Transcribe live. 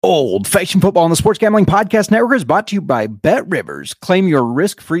Old Fashioned Football on the Sports Gambling Podcast Network is brought to you by Bet Rivers. Claim your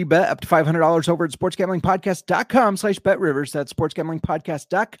risk-free bet up to $500 over at sportsgamblingpodcast.com/BetRivers. That's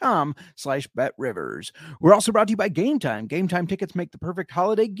sportsgamblingpodcast.com/BetRivers. We're also brought to you by Game Time. Game Time tickets make the perfect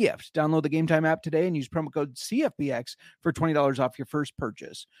holiday gift. Download the Game Time app today and use promo code CFBX for $20 off your first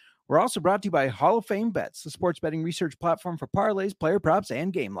purchase. We're also brought to you by Hall of Fame Bets, the sports betting research platform for parlays, player props,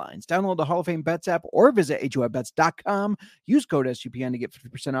 and game lines. Download the Hall of Fame Bets app or visit HOFBets.com. Use code SGPN to get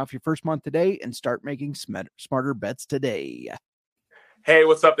 50% off your first month today and start making smarter bets today. Hey,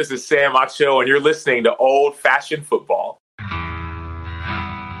 what's up? This is Sam Acho, and you're listening to Old Fashioned Football.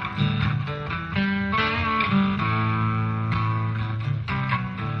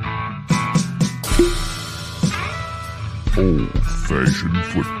 Old-fashioned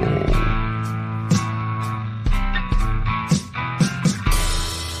football.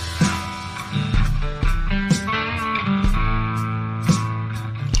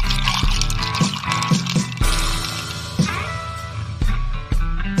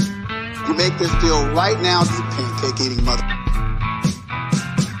 You make this deal right now, you pancake-eating mother.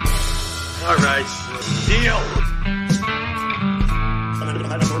 All right, deal.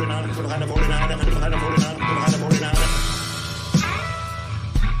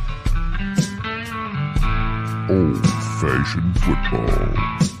 Old-fashioned football.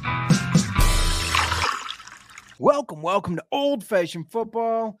 Welcome to Old Fashioned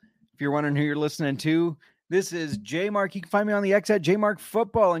Football. If you're wondering who you're listening to, this is J Mark. You can find me on the X at J Mark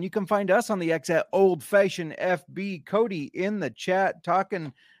Football, and you can find us on the X at Old Fashioned FB. Cody in the chat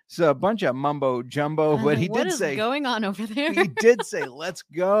talking a bunch of mumbo jumbo, but he did say, "What is going on over there?" He did say, "Let's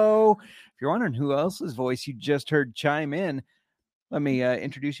go." If you're wondering who else's voice you just heard chime in, let me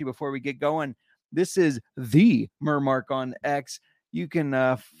introduce you before we get going. This is the Mermark on X. You can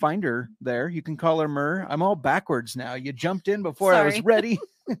find her there. You can call her Mer. I'm all backwards now. You jumped in before I was ready.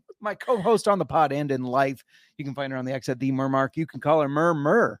 My co-host on the pod and in life. You can find her on the X at the Mermark. You can call her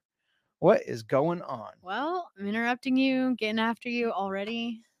Mer. What is going on? Well, I'm interrupting you, getting after you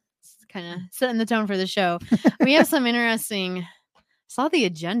already. It's kind of setting the tone for the show. We have some interesting, saw the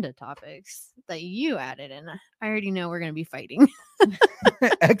agenda topics that you added, and I already know we're going to be fighting.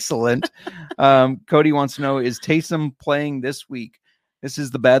 Excellent. Cody wants to know, is Taysom playing this week? This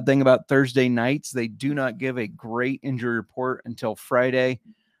is the bad thing about Thursday nights. They do not give a great injury report until Friday.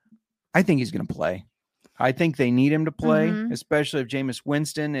 I think he's going to play. I think they need him to play, especially if Jameis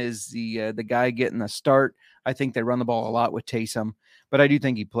Winston is the guy getting the start. I think they run the ball a lot with Taysom, but I do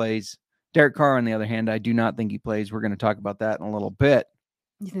think he plays. Derek Carr, on the other hand, I do not think he plays. We're going to talk about that in a little bit.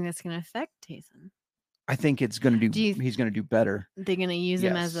 You think that's going to affect Taysom? I think it's going to he's going to do better. They're going to use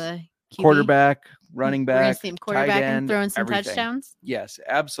him as a QB? Quarterback, running back, We're going to see him quarterback tight end, and throwing some everything. touchdowns. Yes,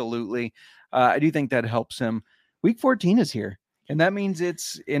 absolutely. I do think that helps him. Week 14 is here, and that means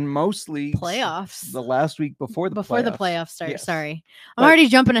it's in most leagues playoffs. The last week before the playoffs start. Yes. Sorry, I'm already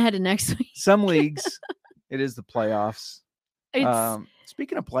jumping ahead to next week. Some leagues, it is the playoffs.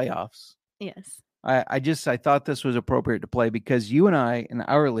 Speaking of playoffs, yes, I thought this was appropriate to play because you and I in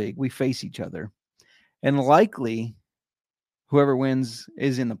our league, we face each other, and likely whoever wins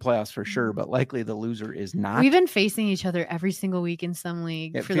is in the playoffs for sure, but likely the loser is not. We've been facing each other every single week in some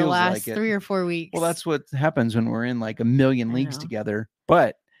league for the last 3 or 4 weeks. Well, that's what happens when we're in like a million leagues together.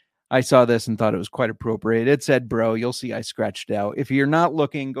 But I saw this and thought it was quite appropriate. It said, bro, you'll see I scratched it out. If you're not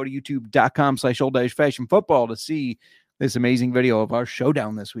looking, go to youtube.com/old-fashioned-football to see this amazing video of our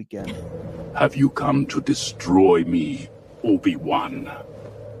showdown this weekend. Have you come to destroy me, Obi-Wan?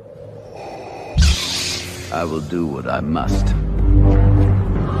 I will do what I must.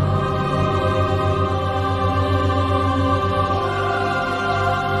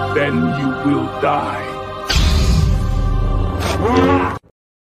 Then you will die.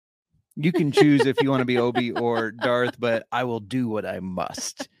 You can choose if you want to be Obi or Darth, but I will do what I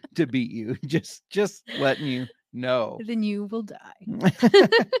must to beat you. Just letting you know. Then you will die.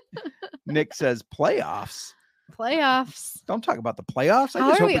 Nick says playoffs. Don't talk about the playoffs. I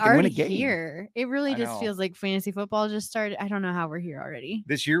just hope we can win a game. Here? It really just feels like fantasy football just started. I don't know how we're here already.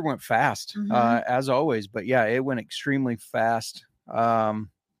 This year went fast, as always. But yeah, it went extremely fast. Yeah,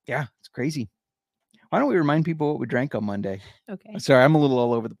 it's crazy. Why don't we remind people what we drank on Monday? Okay. Sorry, I'm a little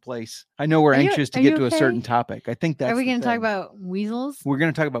all over the place. I know we're anxious to get to a certain topic. I think that's. Are we going to talk about weasels? We're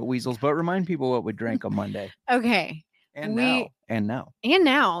going to talk about weasels, but remind people what we drank on Monday. Okay. And now.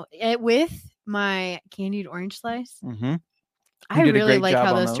 With my candied orange slice. Mm-hmm. I really like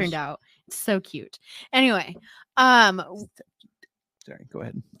how those turned out. It's so cute. Anyway, sorry, go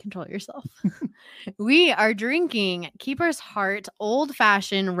ahead. Control yourself. We are drinking Keeper's Heart Old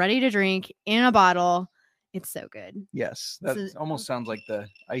Fashioned, ready to drink in a bottle. It's so good. Yes, that This is- almost sounds like the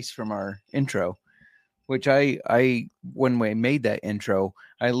ice from our intro, which I when we made that intro,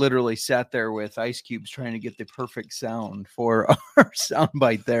 I literally sat there with ice cubes trying to get the perfect sound for our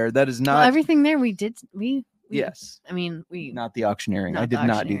soundbite there. That is not Well, everything there we did. We yes, I mean, we not the auctioneering. I Not the did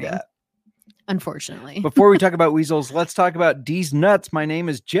not do auctioneering. that. unfortunately. Before we talk about weasels, let's talk about D's Nuts. My name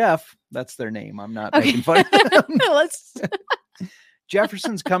is Jeff. That's their name. I'm not making fun of them. Let's.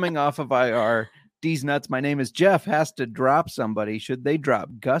 Jefferson's coming off of IR. D's Nuts. My name is Jeff. Has to drop somebody. Should they drop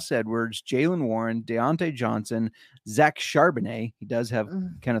Gus Edwards, Jalen Warren, Deontay Johnson, Zach Charbonnet? He does have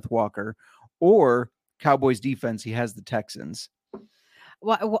Kenneth Walker, or Cowboys defense. He has the Texans.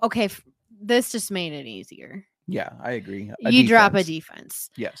 Well, okay, this just made it easier. Yeah, I agree. You drop a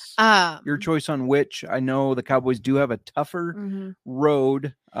defense. Yes. Um, Your choice on which. I know the Cowboys do have a tougher mhm.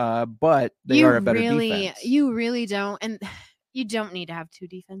 road, but they are a better defense. You really don't, and you don't need to have two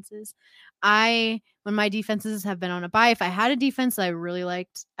defenses. When my defenses have been on a bye, if I had a defense that I really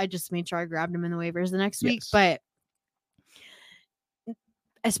liked, I just made sure I grabbed them in the waivers the next week. Yes. But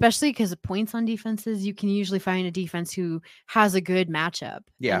especially because of points on defenses, you can usually find a defense who has a good matchup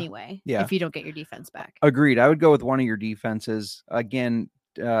anyway. Yeah. If you don't get your defense back. Agreed. I would go with one of your defenses. Again,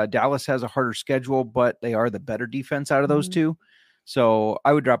 Dallas has a harder schedule, but they are the better defense out of those two. So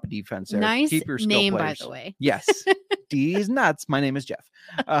I would drop a defense there. Nice Keep your skill name, players. by the way. Yes. D's Nuts. My name is Jeff.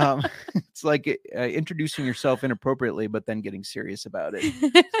 It's like introducing yourself inappropriately, but then getting serious about it.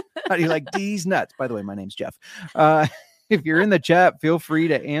 How do you like D's Nuts? By the way, my name's Jeff. If you're in the chat, feel free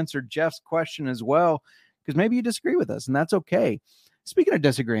to answer Jeff's question as well, because maybe you disagree with us, and that's okay. Speaking of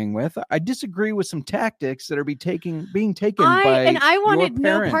disagreeing with, I disagree with some tactics that are being taken by and I wanted your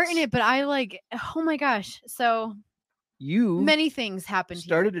no part in parents. it, but I oh my gosh. So You many things happened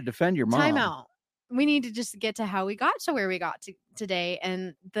started here. to defend your mom. Time out. We need to just get to how we got to where we got to today,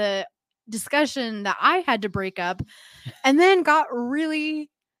 and the discussion that I had to break up and then got really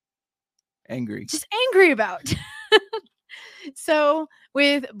Angry. just angry about. So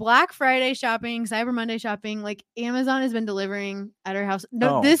with Black Friday shopping, Cyber Monday shopping, like Amazon has been delivering at our house.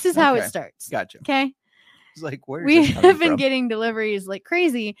 No, Oh, this is how okay. it starts. Gotcha. Okay. It's like, where is We this coming have been from? getting deliveries like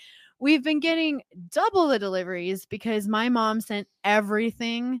crazy. We've been getting double the deliveries because my mom sent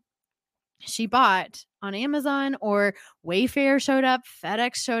everything she bought on Amazon, or Wayfair showed up,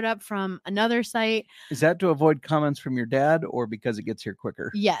 FedEx showed up from another site. Is that to avoid comments from your dad, or because it gets here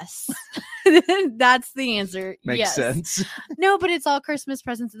quicker? Yes. That's the answer. Makes Yes. sense. No, but it's all Christmas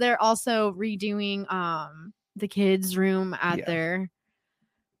presents. They're also redoing the kids' room at Yeah. their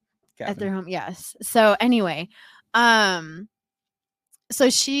Cabin. home. Yes. So anyway, so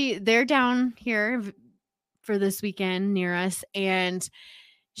they're down here for this weekend near us, and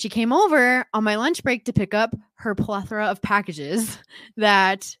she came over on my lunch break to pick up her plethora of packages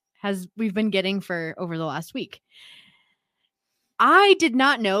that we've been getting for over the last week. I did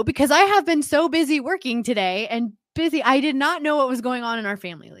not know, because I have been so busy working today and busy. I did not know what was going on in our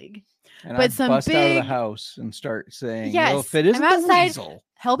family league. And But I some bust out of the big- house and start saying, Yes, well, if it isn't I'm the outside weasel.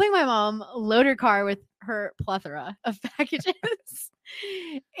 helping my mom load her car with her plethora of packages.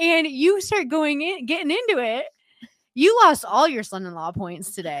 And you start getting into it. You lost all your son-in-law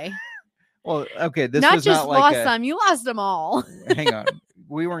points today. Well, okay, this Not was just not like lost a, some, you lost them all. hang on.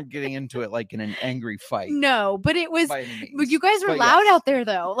 We weren't getting into it like in an angry fight. No, but it was. by any means. But you guys were But loud yes. out there,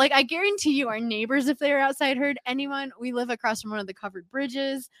 though. Like, I guarantee you, our neighbors, if they were outside, heard anyone. We live across from one of the covered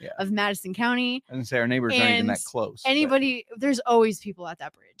bridges Yeah. of Madison County. I didn't say our neighbors aren't even that And close. but- Anybody, there's always people at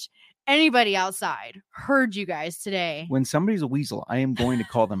that bridge. Anybody outside heard you guys today. When somebody's a weasel, I am going to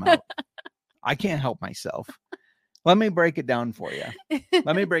call them out. I can't help myself. Let me break it down for you.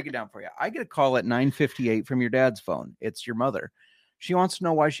 I get a call at 9:58 from your dad's phone. It's your mother. She wants to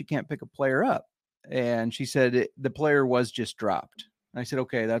know why she can't pick a player up. And she said the player was just dropped. And I said,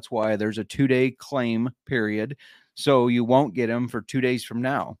 okay, that's why there's a 2-day claim period. So you won't get him for 2 days from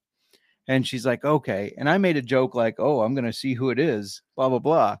now. And she's like, okay. And I made a joke like, oh, I'm going to see who it is, blah, blah,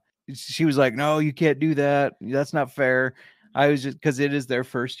 blah. She was like, no, you can't do that. That's not fair. I was just, because it is their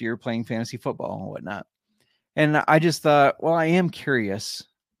first year playing fantasy football and whatnot. And I just thought, well, I am curious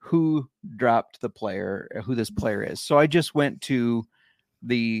who dropped the player, who this player is. So I just went to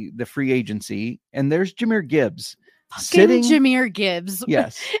the free agency, and there's Jahmyr Gibbs Fucking Jahmyr Gibbs.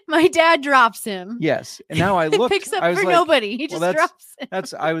 Yes. My dad drops him. Yes. And now I looked. Picks up I was for like, nobody. He well, just drops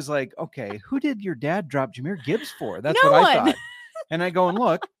him. I was like, okay, who did your dad drop Jahmyr Gibbs for? That's No what I one. thought. And I go and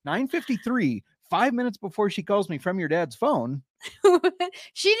look, 9:53, 5 minutes before she calls me from your dad's phone.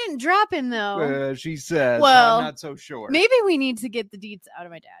 She didn't drop him though. She says, Well, I'm not so sure. Maybe we need to get the deets out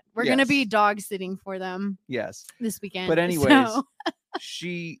of my dad. We're gonna be Yes. dog sitting for them Yes. this weekend. But anyways, so-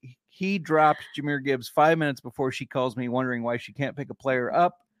 he He dropped Jahmyr Gibbs 5 minutes before she calls me, wondering why she can't pick a player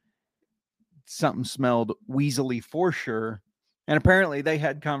up. Something smelled weaselly for sure. And apparently they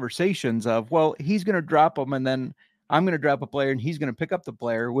had conversations of, well, he's going to drop him and then I'm going to drop a player and he's going to pick up the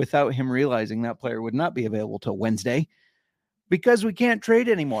player without him realizing that player would not be available till Wednesday because we can't trade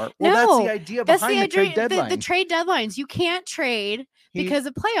anymore. Well, that's the idea behind the trade deadline. The trade deadlines. You can't trade because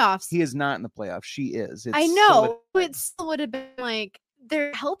of playoffs. He is not in the playoffs. She is. I know. It still would have been like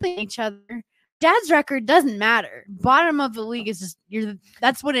they're helping each other. Dad's record doesn't matter. Bottom of the league is just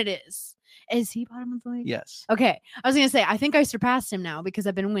that's what it is. Is he bottom of the league? Yes. Okay. I was going to say, I think I surpassed him now because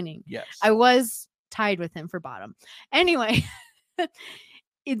I've been winning. Yes. I was tied with him for bottom. Anyway,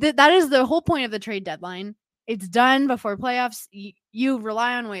 that is the whole point of the trade deadline. It's done before playoffs. You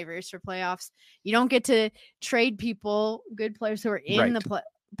rely on waivers for playoffs. You don't get to trade people, good players who are in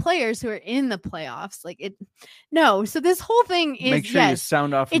players who are in the playoffs. Like it. No. So this whole thing is make sure you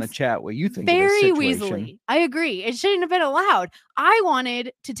sound off in the chat what you think. Very of this situation. weaselly. I agree. It shouldn't have been allowed. I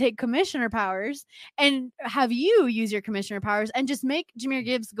wanted to take commissioner powers and have you use your commissioner powers and just make Jahmyr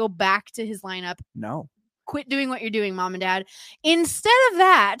Gibbs go back to his lineup. No. Quit doing what you're doing, Mom and Dad. Instead of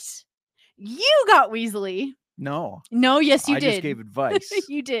that, you got weaselly. No. Yes, you did. I just gave advice.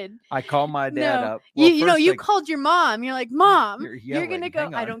 You did. I called my dad up. Well, you called your mom. You're like, Mom, you're going to go.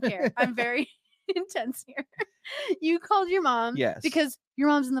 Hang I on. don't care. I'm very intense here. You called your mom. Yes. Because your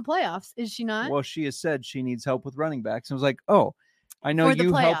mom's in the playoffs. Is she not? Well, she has said she needs help with running backs. I was like, oh, I know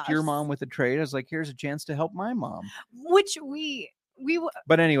you helped your mom with a trade. I was like, here's a chance to help my mom. Which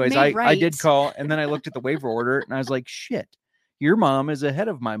But anyways, I did call and then I looked at the waiver order and I was like, shit, your mom is ahead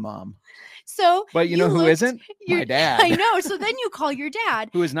of my mom. So, but you know who isn't? My dad. I know. So then you call your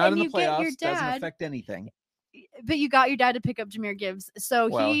dad, who is not in the playoffs. Doesn't affect anything. But you got your dad to pick up Jahmyr Gibbs. So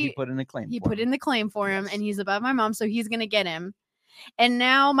he put in a claim. He put in the claim for him, and he's above my mom, so he's gonna get him. And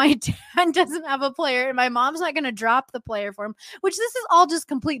now my dad doesn't have a player, and my mom's not gonna drop the player for him. Which this is all just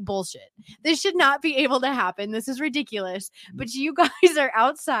complete bullshit. This should not be able to happen. This is ridiculous. But you guys are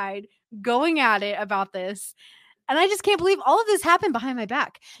outside going at it about this. And I just can't believe all of this happened behind my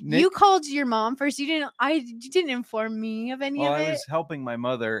back. Nick, you called your mom first. You didn't inform me of any of it. I was helping my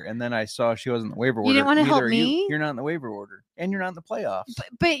mother, and then I saw she wasn't in the waiver order. You didn't want to help me? You're not in the waiver order, and you're not in the playoffs.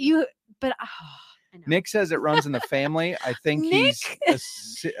 But Nick says it runs in the family. I think he's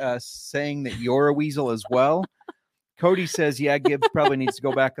saying that you're a weasel as well. Cody says, yeah, Gibbs probably needs to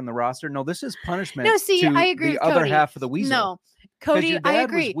go back on the roster. No, this is punishment. No, see, I agree with the other Cody. Half of the weasel. No. Cody, I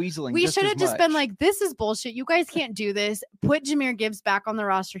agree. We should have just been much. like, this is bullshit. You guys can't do this. Put Jahmyr Gibbs back on the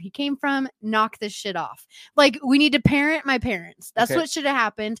roster he came from. Knock this shit off. Like, we need to parent my parents. That's what should have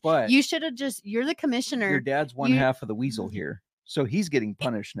happened. But you should have you're the commissioner. Your dad's one half of the weasel here. So he's getting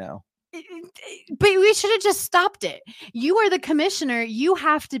punished now. But we should have just stopped it. You are the commissioner. You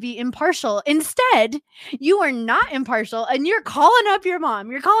have to be impartial. Instead, you are not impartial, and you're calling up your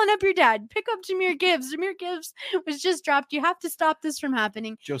mom. You're calling up your dad. Pick up Jahmyr Gibbs. Jahmyr Gibbs was just dropped. You have to stop this from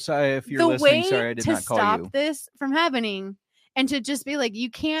happening. Josiah, if you're listening, sorry I did not call you. The way to stop this from happening and to just be like,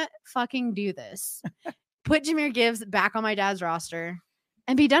 you can't fucking do this. Put Jahmyr Gibbs back on my dad's roster.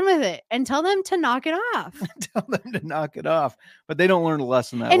 And be done with it and tell them to knock it off. Tell them to knock it off. But they don't learn a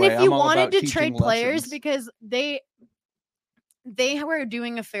lesson that way. And if you wanted to trade players because they were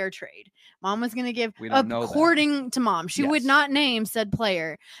doing a fair trade. Mom was going to give, according to mom, she would not name said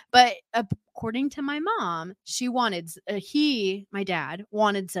player. But according to my mom, she wanted, my dad,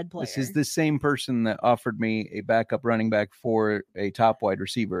 wanted said player. This is the same person that offered me a backup running back for a top wide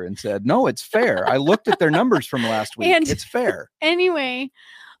receiver and said, no, it's fair. I looked at their numbers from last week. And it's fair. Anyway,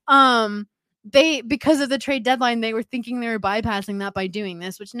 because of the trade deadline, they were thinking they were bypassing that by doing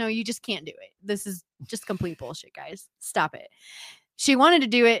this, which no, you just can't do it. This is just complete bullshit, guys. Stop it. She wanted to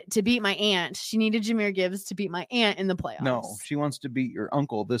do it to beat my aunt. She needed Jahmyr Gibbs to beat my aunt in the playoffs. No, she wants to beat your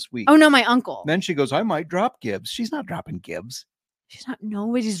uncle this week. Oh, no, my uncle. Then she goes, I might drop Gibbs. She's not dropping Gibbs.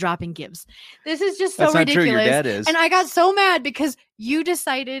 Nobody's dropping Gibbs. This is just so That's ridiculous. Not true. Your dad is. And I got so mad because you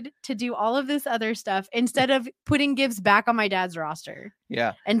decided to do all of this other stuff instead of putting Gibbs back on my dad's roster.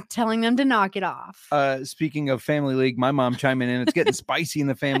 Yeah. And telling them to knock it off. Speaking of family league, my mom chiming in. It's getting spicy in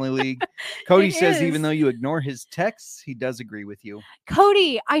the family league. Cody says, even though you ignore his texts, he does agree with you.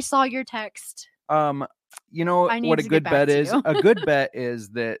 Cody, I saw your text. You know what a good bet is? A good bet is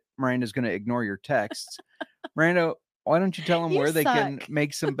that Miranda's going to ignore your texts. Miranda, why don't you tell them where they can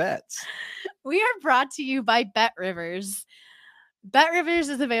make some bets? We are brought to you by Bet Rivers. Bet Rivers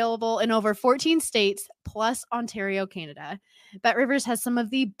is available in over 14 states plus Ontario, Canada. Bet Rivers has some of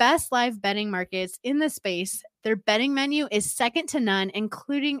the best live betting markets in the space. Their betting menu is second to none,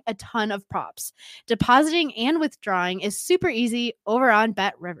 including a ton of props. Depositing and withdrawing is super easy over on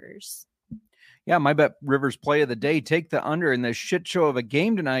Bet Rivers. Yeah, my Bet Rivers play of the day. Take the under in this shit show of a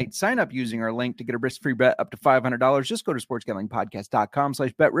game tonight. Sign up using our link to get a risk-free bet up to $500. Just go to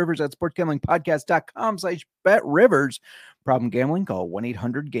sportsgamblingpodcast.com/betrivers. That's sportsgamblingpodcast.com/betrivers. Problem gambling? Call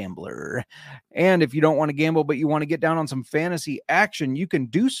 1-800-GAMBLER. And if you don't want to gamble, but you want to get down on some fantasy action, you can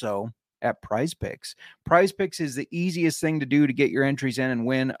do so at Prize Picks. Prize Picks is the easiest thing to do to get your entries in and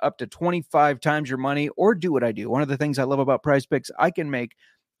win up to 25 times your money, or do what I do. One of the things I love about Prize Picks, I can make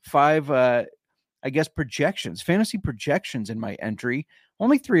 5 projections, fantasy projections in my entry.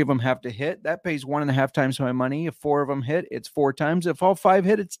 Only 3 of them have to hit. That pays 1.5 times my money. If 4 of them hit, it's 4 times. If all 5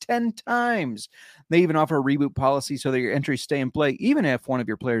 hit, it's 10 times. They even offer a reboot policy so that your entries stay in play, even if one of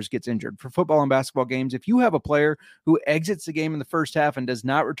your players gets injured. For football and basketball games, if you have a player who exits the game in the first half and does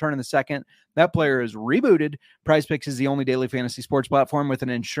not return in the second, that player is rebooted. PrizePicks is the only daily fantasy sports platform with an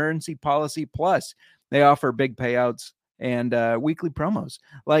insurancy policy. Plus, they offer big payouts and weekly promos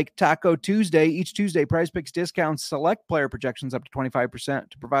like Taco Tuesday. Each Tuesday, PrizePicks discounts select player projections up to 25%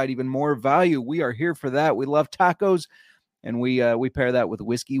 to provide even more value. We are here for that. We love tacos, and we pair that with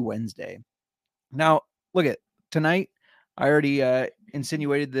Whiskey Wednesday. Now, look at tonight. I already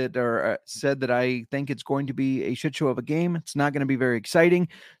insinuated that, or said that I think it's going to be a shit show of a game. It's not going to be very exciting.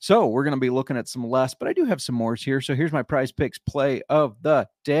 So we're going to be looking at some less, but I do have some mores here. So here's my Prize Picks play of the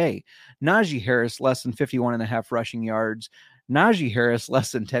day. Najee Harris, less than 51.5 rushing yards. Najee Harris,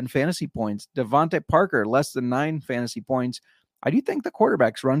 less than 10 fantasy points. Devontae Parker, less than 9 fantasy points. I do think the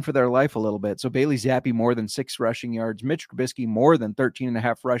quarterbacks run for their life a little bit. So Bailey Zappi, more than 6 rushing yards. Mitch Trubisky, more than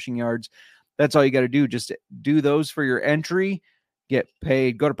 13.5 rushing yards. That's all you got to do. Just do those for your entry. Get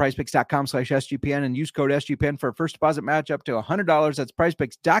paid. Go to prizepicks.com/SGPN and use code SGPN for a first deposit match up to $100. That's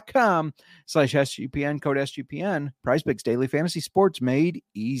prizepicks.com/SGPN, code SGPN. PrizePicks, daily fantasy sports made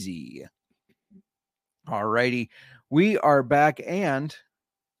easy. All righty. We are back, and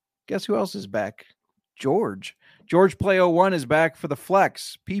guess who else is back? George Play 01 is back for the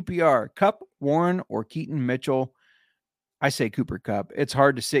flex. PPR, Kupp, Warren, or Keaton Mitchell. I say Cooper Kupp. It's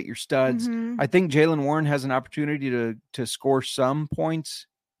hard to sit your studs. Mm-hmm. I think Jaylen Warren has an opportunity to score some points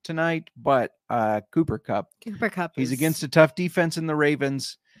tonight, but Cooper Kupp. He's against a tough defense in the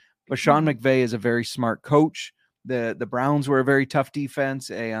Ravens, but Sean McVay is a very smart coach. The Browns were a very tough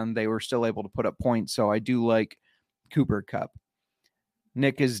defense, and they were still able to put up points, so I do like Cooper Kupp.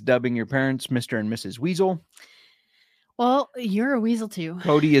 Nick is dubbing your parents Mr. and Mrs. Weasel. Well, you're a weasel too.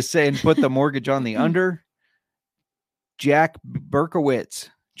 Cody is saying put the mortgage on the under. Jack Berkowitz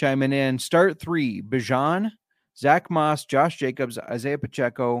chiming in. Start 3. Bijan, Zach Moss, Josh Jacobs, Isaiah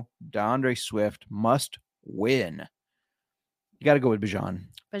Pacheco, DeAndre Swift must win. You got to go with Bijan.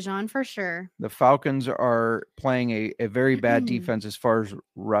 Bijan for sure. The Falcons are playing a very bad defense as far as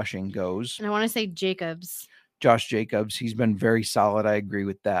rushing goes. And I want to say Jacobs. Josh Jacobs, he's been very solid. I agree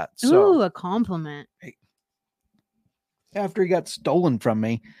with that. So, ooh, a compliment. After he got stolen from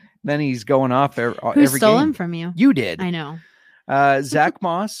me, then he's going off every Who stole game. him from you? You did. I know. Zach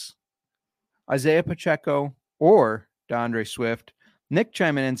Moss, Isaiah Pacheco, or DeAndre Swift. Nick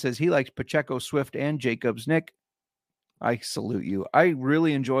chiming in says he likes Pacheco, Swift, and Jacobs. Nick, I salute you. I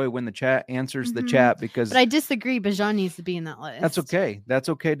really enjoy when the chat answers the chat because. But I disagree. Bijan needs to be in that list. That's okay. That's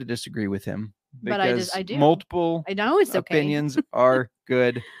okay to disagree with him. But I do. Multiple I know it's okay. opinions are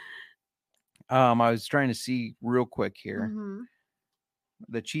good. I was trying to see real quick here. Mm-hmm.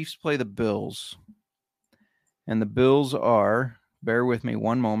 The Chiefs play the Bills, and the Bills are, bear with me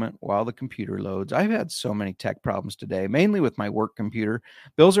one moment while the computer loads. I've had so many tech problems today, mainly with my work computer.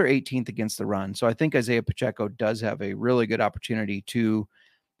 Bills are 18th against the run, so I think Isaiah Pacheco does have a really good opportunity to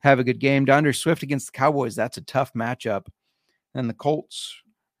have a good game. DeAndre Swift against the Cowboys, that's a tough matchup. And the Colts,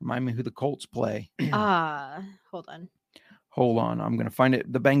 remind me who the Colts play. Hold on. I'm going to find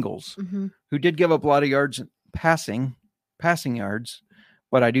it. The Bengals, who did give up a lot of yards passing yards.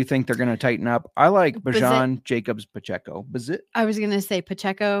 But I do think they're going to tighten up. I like Bijan, Jacobs, Pacheco. I was going to say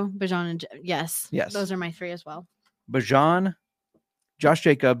Pacheco, Bijan, and yes. Those are my 3 as well. Bijan, Josh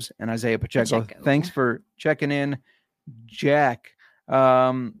Jacobs, and Isaiah Pacheco. Thanks for checking in, Jack.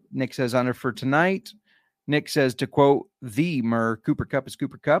 Nick says under for tonight. Nick says, to quote the Murr, Cooper Kupp is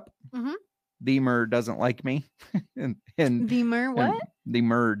Cooper Kupp. Mm-hmm. The Murr doesn't like me. and the Murr what? The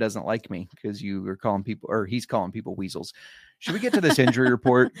Murr doesn't like me because you are calling people, or he's calling people weasels. Should we get to this injury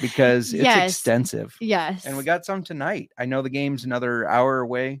report? Because it's extensive. Yes. And we got some tonight. I know the game's another hour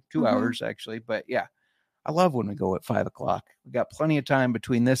away, 2 hours actually. But yeah, I love when we go at 5 o'clock. We got plenty of time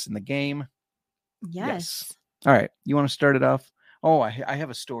between this and the game. Yes. All right. You want to start it off? Oh, I have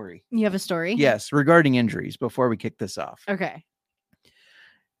a story. You have a story? Yes, regarding injuries. Before we kick this off, Okay.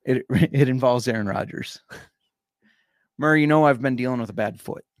 it involves Aaron Rodgers. Murray, I've been dealing with a bad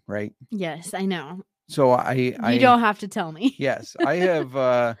foot, right? Yes, I know. So You don't have to tell me. Yes, I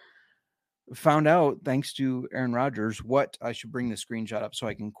have found out, thanks to Aaron Rodgers, what I should bring the screenshot up so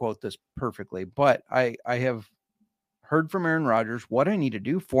I can quote this perfectly. But I have heard from Aaron Rodgers what I need to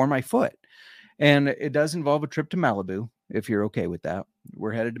do for my foot. And it does involve a trip to Malibu, if you're okay with that.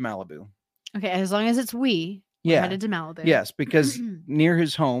 We're headed to Malibu. Okay, as long as it's we're headed to Malibu. Yes, because near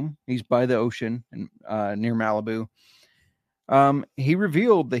his home, he's by the ocean and near Malibu. He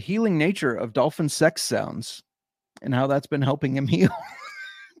revealed the healing nature of dolphin sex sounds and how that's been helping him heal.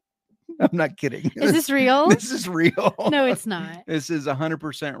 I'm not kidding. Is this real? This is real. No, it's not. This is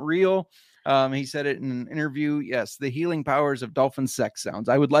 100% real. He said it in an interview. Yes, the healing powers of dolphin sex sounds.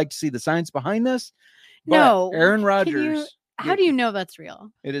 I would like to see the science behind this. No. Aaron Rodgers. How do you know that's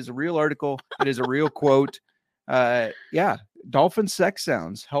real? It is a real article. It is a real quote. Dolphin sex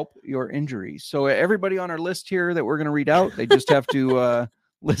sounds help your injuries. So everybody on our list here that we're going to read out, they just have to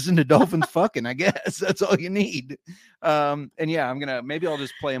listen to dolphins fucking, I guess. That's all you need. Maybe I'll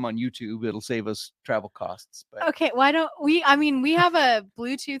just play them on YouTube. It'll save us travel costs. But Okay, why don't we? I mean, we have a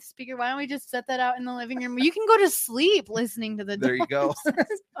Bluetooth speaker. Why don't we just set that out in the living room? You can go to sleep listening to the there you go.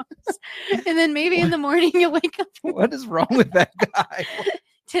 and then maybe in the morning you'll wake up. What is wrong with that guy?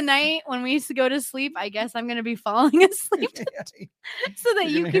 Tonight, when we used to go to sleep, I guess I'm going to be falling asleep so that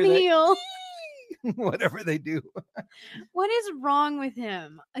you You're can gonna hear heal. Whatever they do. What is wrong with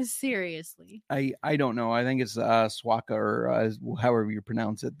him? Seriously. I don't know. I think it's Swaka or however you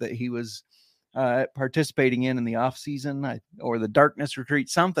pronounce it that he was participating in the off season or the darkness retreat,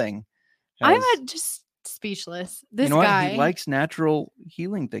 something. I'm just speechless. This guy, he likes natural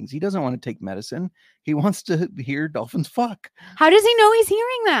healing things. He doesn't want to take medicine. He wants to hear dolphins fuck. How does he know he's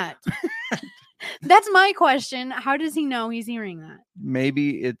hearing that? That's my question. How does he know he's hearing that?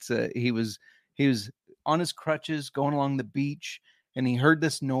 Maybe it's he was on his crutches going along the beach and he heard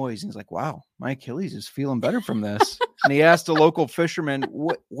this noise and he's like, wow, my Achilles is feeling better from this. And he asked a local fisherman,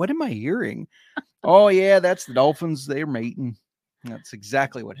 what am I hearing? Oh yeah, that's the dolphins. They're mating. That's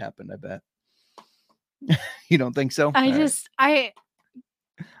exactly what happened, I bet. You don't think so? Let's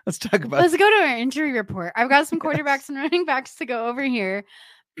talk about Let's go to our injury report. I've got some quarterbacks and running backs to go over here.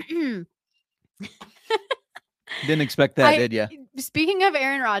 Didn't expect that, did you? Speaking of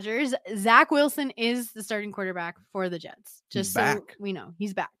Aaron Rodgers, Zach Wilson is the starting quarterback for the Jets. Just so we know,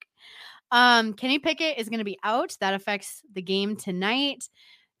 he's back. Kenny Pickett is going to be out. That affects the game tonight.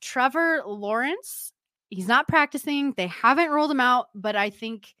 Trevor Lawrence, he's not practicing. They haven't rolled him out, but I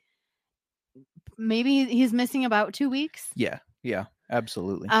think maybe he's missing about 2 weeks. Yeah,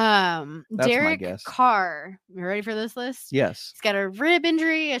 absolutely. That's Derek my guess. Carr. You ready for this list? Yes. He's got a rib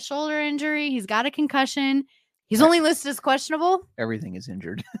injury, a shoulder injury. He's got a concussion. He's only listed as questionable. Everything is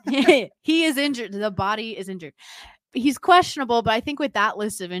injured. He is injured. The body is injured. He's questionable, but I think with that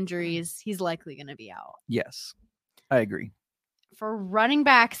list of injuries, he's likely going to be out. Yes, I agree. For running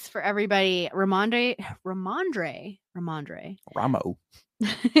backs, for everybody, Ramondre.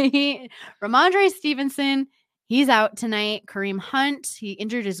 Ramondre Stevenson, he's out tonight. Kareem Hunt, he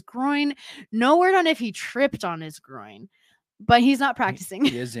injured his groin. No word on if he tripped on his groin, but he's not practicing.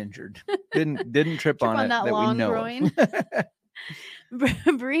 He is injured. Didn't trip on it that long we know groin.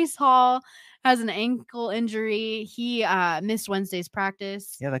 Breece Hall has an ankle injury. He missed Wednesday's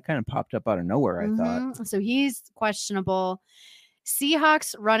practice. Yeah, that kind of popped up out of nowhere, I thought. So he's questionable.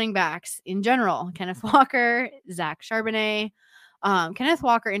 Seahawks running backs in general, Kenneth Walker, Zach Charbonnet. Kenneth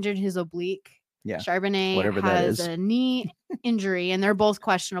Walker injured his oblique. Yeah. Charbonnet has a knee injury, and they're both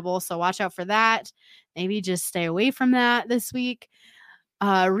questionable. So watch out for that. Maybe just stay away from that this week.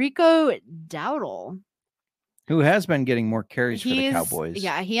 Rico Dowdle, who has been getting more carries for the Cowboys.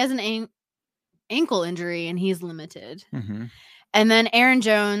 Yeah, he has an ankle injury, and he's limited. Mm-hmm. And then Aaron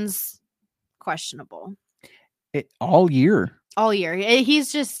Jones, questionable. All year.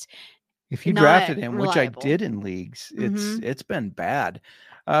 He's just... If you drafted him, which I did in leagues, it's been bad.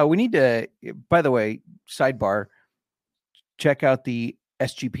 We need to, by the way, sidebar, check out the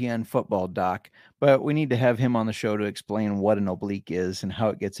SGPN football doc, but we need to have him on the show to explain what an oblique is and how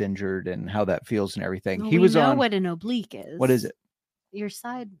it gets injured and how that feels and everything. Well, we know what an oblique is. What is it? Your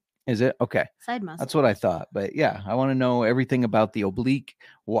side. Is it? Okay. Side muscle. That's what I thought. But yeah, I want to know everything about the oblique,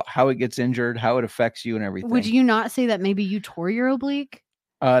 how it gets injured, how it affects you and everything. Would you not say that maybe you tore your oblique?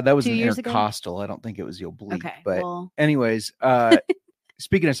 That was an intercostal. I don't think it was the oblique. Okay. But anyways,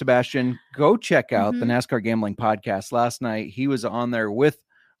 speaking of Sebastian, go check out the NASCAR Gambling Podcast. Last night, he was on there with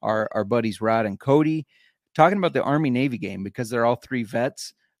our buddies Rod and Cody talking about the Army-Navy game, because they're all three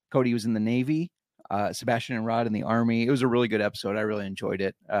vets. Cody was in the Navy, Sebastian and Rod in the Army. It was a really good episode. I really enjoyed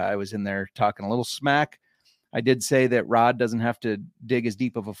it. I was in there talking a little smack. I did say that Rod doesn't have to dig as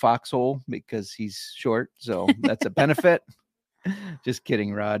deep of a foxhole because he's short. So that's a benefit. Just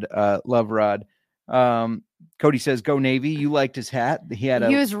kidding, Rod. Love Rod. Cody says, go Navy. You liked his hat. He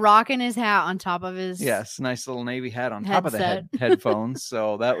was rocking his hat on top of his nice little Navy hat on top of the headphones.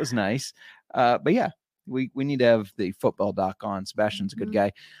 So that was nice. But yeah, we need to have the football doc on. Sebastian's a good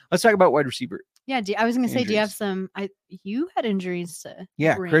guy. Let's talk about wide receiver. Yeah, I was going to say, do you have some? You had injuries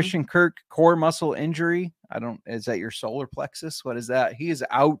to bring. Christian Kirk, core muscle injury. Is that your solar plexus? What is that? He is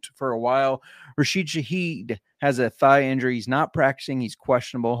out for a while. Rashid Shaheed has a thigh injury. He's not practicing. He's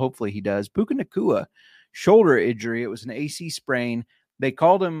questionable. Hopefully he does. Puka Nacua, shoulder injury. It was an AC sprain. They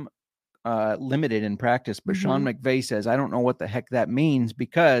called him limited in practice, but Sean McVay says, I don't know what the heck that means,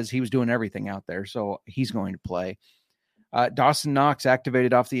 because he was doing everything out there. So he's going to play. Dawson Knox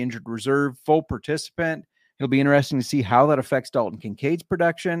activated off the injured reserve, full participant. It'll be interesting to see how that affects Dalton Kincaid's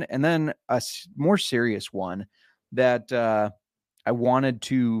production. And then a more serious one that I wanted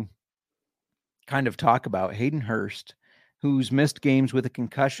to kind of talk about, Hayden Hurst, who's missed games with a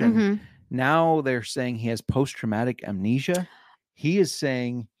concussion. Now they're saying he has post-traumatic amnesia. He is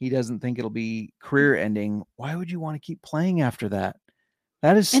saying he doesn't think it'll be career ending. Why would you want to keep playing after that?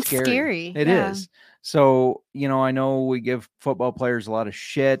 That is scary. It's scary. It is. So, I know we give football players a lot of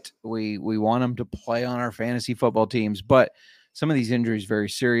shit. We want them to play on our fantasy football teams, but some of these injuries are very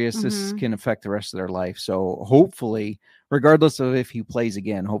serious. This can affect the rest of their life. So hopefully, regardless of if he plays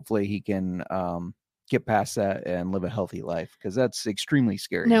again, hopefully he can get past that and live a healthy life, because that's extremely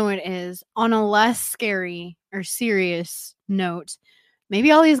scary. No, it is. On a less scary or serious note,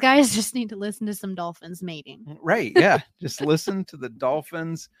 maybe all these guys just need to listen to some dolphins mating. Right. Yeah. Just listen to the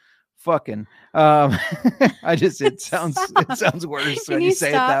dolphins fucking. It sounds worse when you say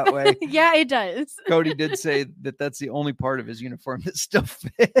it that way. Yeah, it does. Cody did say that that's the only part of his uniform that still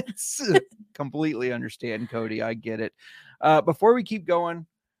fits. Completely understand, Cody. I get it. Before we keep going,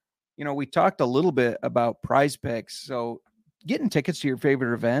 we talked a little bit about Prize Picks. So getting tickets to your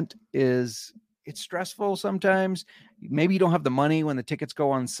favorite event it's stressful sometimes. Maybe you don't have the money when the tickets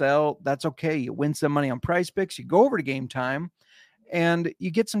go on sale. That's okay. You win some money on Prize Picks. You go over to Game Time and you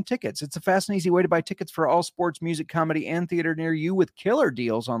get some tickets. It's a fast and easy way to buy tickets for all sports, music, comedy, and theater near you, with killer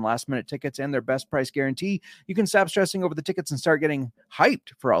deals on last-minute tickets and their best price guarantee. You can stop stressing over the tickets and start getting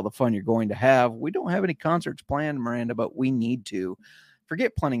hyped for all the fun you're going to have. We don't have any concerts planned, Miranda, but we need to.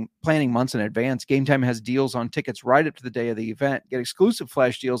 Forget planning months in advance. Game Time has deals on tickets right up to the day of the event. Get exclusive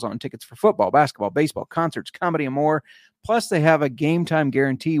flash deals on tickets for football, basketball, baseball, concerts, comedy, and more. Plus, they have a Game Time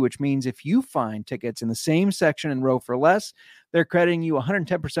guarantee, which means if you find tickets in the same section and row for less, they're crediting you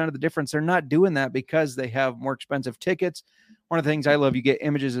 110% of the difference. They're not doing that because they have more expensive tickets. One of the things I love, you get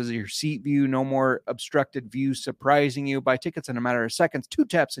images as your seat view, no more obstructed views surprising you. Buy tickets in a matter of seconds, 2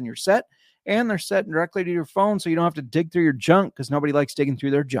 taps and you're set. And they're set directly to your phone, so you don't have to dig through your junk, because nobody likes digging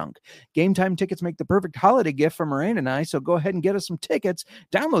through their junk. Game Time tickets make the perfect holiday gift for Miranda and I, so go ahead and get us some tickets.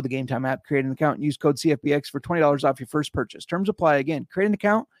 Download the Game Time app, create an account, and use code CFBX for $20 off your first purchase. Terms apply. Again, create an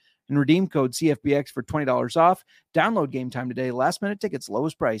account and redeem code CFBX for $20 off. Download Game Time today. Last-minute tickets,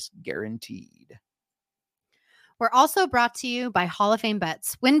 lowest price guaranteed. We're also brought to you by Hall of Fame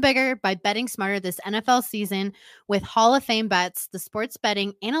Bets. Win bigger by betting smarter this NFL season with Hall of Fame Bets, the sports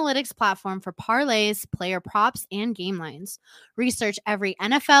betting analytics platform for parlays, player props, and game lines. Research every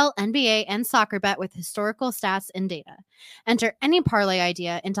NFL, NBA, and soccer bet with historical stats and data. Enter any parlay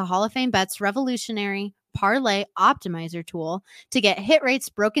idea into Hall of Fame Bets' revolutionary parlay optimizer tool to get hit rates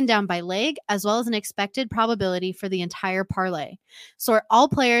broken down by leg, as well as an expected probability for the entire parlay. Sort all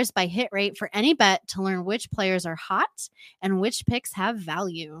players by hit rate for any bet to learn which players are hot and which picks have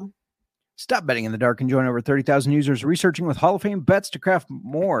value. Stop betting in the dark and join over 30,000 users researching with Hall of Fame Bets to craft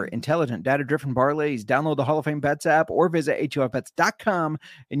more intelligent, data-driven parlays. Download the Hall of Fame Bets app or visit HOFBets.com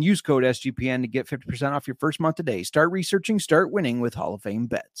and use code SGPN to get 50% off your first month today. Start researching, start winning with Hall of Fame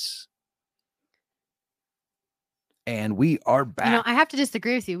Bets. And we are back. I have to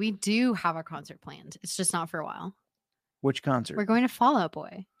disagree with you. We do have a concert planned. It's just not for a while. Which concert? We're going to Fall Out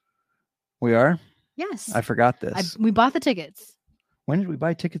Boy. We are? Yes. I forgot this. We bought the tickets. When did we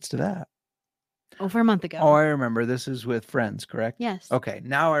buy tickets to that? Over a month ago. Oh, I remember. This is with friends, correct? Yes. Okay.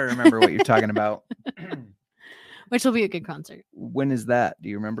 Now I remember what you're talking about. Which will be a good concert. When is that? Do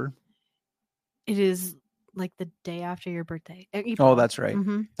you remember? It is like the day after your birthday. April. Oh, that's right.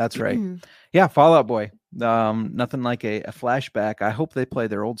 Mm-hmm. That's right. Yeah, Fall Out Boy. Nothing like a flashback. I hope they play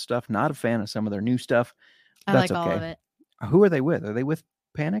their old stuff. Not a fan of some of their new stuff. I like all of it. Who are they with? Are they with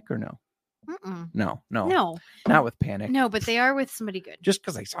Panic or no? No, No. not with Panic. No, but they are with somebody good. Just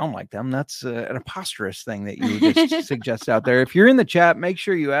because they sound like them, that's an preposterous thing that you just suggest out there. If you're in the chat, make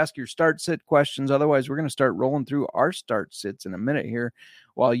sure you ask your start sit questions. Otherwise, we're going to start rolling through our start sits in a minute here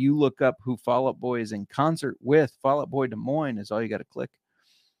while you look up who Fall Out Boy is in concert with. Fall Out Boy Des Moines is all you got to click.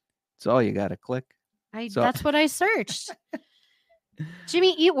 It's all you got to click. That's what I searched.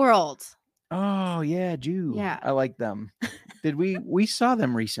 Jimmy Eat World. Oh, yeah, Jew. Yeah. I like them. We saw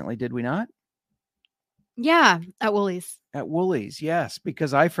them recently, did we not? Yeah, at Woolies. At Woolies, yes,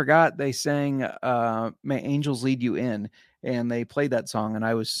 because I forgot they sang May Angels Lead You In, and they played that song, and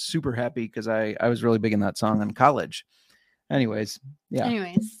I was super happy because I was really big in that song in college. Anyways,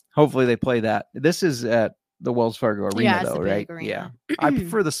 hopefully they play that. This is at the Wells Fargo Arena, though, right? Yeah. I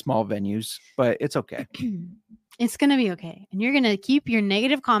prefer the small venues, but it's okay. It's going to be okay. And you're going to keep your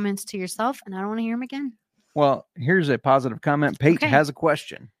negative comments to yourself, and I don't want to hear them again. Well, here's a positive comment. Pate has a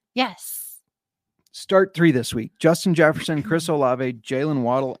question. Yes. Start 3 this week. Justin Jefferson, Chris Olave, Jalen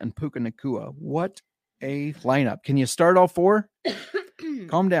Waddle, and Puka Nacua. What a lineup. Can you start all 4?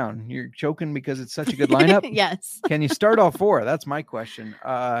 Calm down. You're choking because it's such a good lineup? Yes. Can you start all 4? That's my question.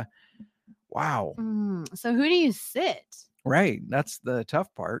 Wow. So who do you sit? Right. That's the tough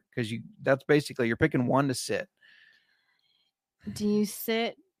part because that's basically you're picking one to sit. Do you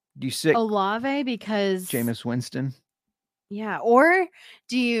sit Olave because Jameis Winston? Yeah. Or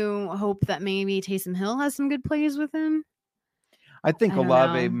do you hope that maybe Taysom Hill has some good plays with him? I think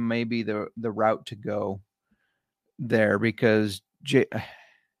Olave may be the route to go there because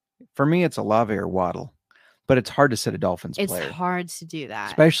for me, it's Olave or Waddle, but it's hard to sit a Dolphins player. It's hard to do that.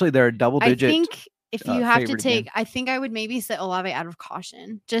 Especially they're a double digit. I think if you have to take, I think I would maybe sit Olave out of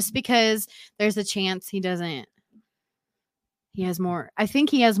caution just because there's a chance he has more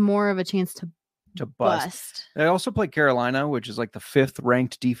of a chance to bust. They also play Carolina, which is like the 5th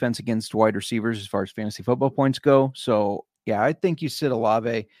ranked defense against wide receivers as far as fantasy football points go. So yeah, I think you sit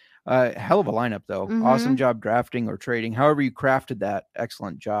Olave. Hell of a lineup though. Awesome job drafting or trading. However you crafted that,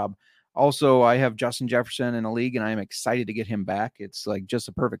 excellent job. Also, I have Justin Jefferson in a league and I am excited to get him back. It's like just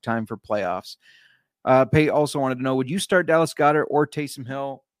a perfect time for playoffs. Pay also wanted to know, would you start Dallas Goedert or Taysom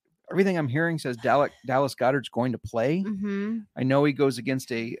Hill? Everything I'm hearing says Dallas Goedert's going to play. I know he goes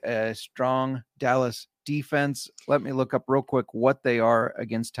against a strong Dallas defense. Let me look up real quick what they are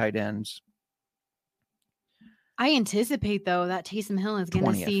against tight ends. I anticipate, though, that Taysom Hill is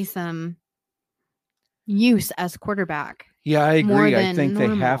going to see some use as quarterback. Yeah, I agree. I think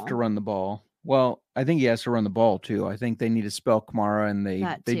they have to run the ball. Well, I think he has to run the ball, too. I think they need to spell Kamara, and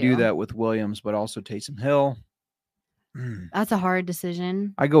they do that with Williams, but also Taysom Hill. That's a hard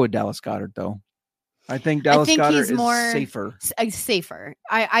decision. I go with Dallas Goedert, though. I think Goedert is more safer. Safer.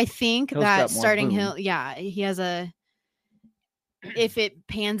 I think Hill's that starting Hill, he has if it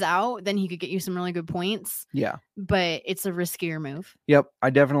pans out, then he could get you some really good points. Yeah. But it's a riskier move. Yep. I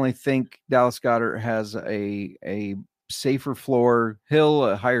definitely think Dallas Goedert has a safer floor. Hill,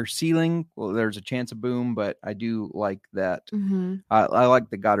 a higher ceiling. Well, there's a chance of boom, but I do like that. I like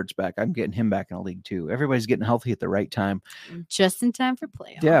the Goddard's back. I'm getting him back in a league too. Everybody's getting healthy at the right time. Just in time for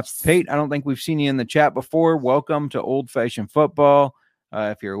playoffs. Yeah. Pate, I don't think we've seen you in the chat before. Welcome to Old Fashioned Football.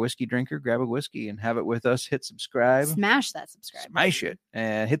 If you're a whiskey drinker, grab a whiskey and have it with us. Hit subscribe. Smash that subscribe. Smash it.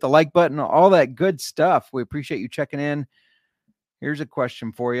 And hit the like button. All that good stuff. We appreciate you checking in. Here's a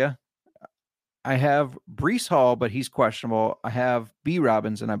question for you. I have Breece Hall, but he's questionable. I have B.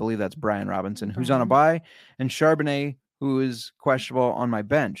 Robinson, I believe that's Brian Robinson, who's on a bye, and Charbonnet, who is questionable on my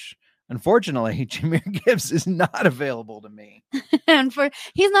bench. Unfortunately, Jahmyr Gibbs is not available to me.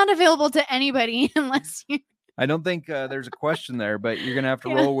 He's not available to anybody unless you. I don't think there's a question there, but you're going to have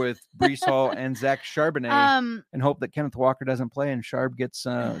to roll with Breece Hall and Zach Charbonnet and hope that Kenneth Walker doesn't play and Sharp gets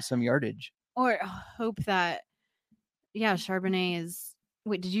some yardage. Or hope that, Charbonnet is.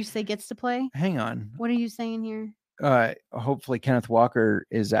 Wait, did you say gets to play? Hang on. What are you saying here? Hopefully Kenneth Walker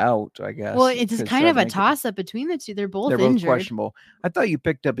is out, I guess. Well, it's kind of a toss-up between the two. They're both injured. Questionable. I thought you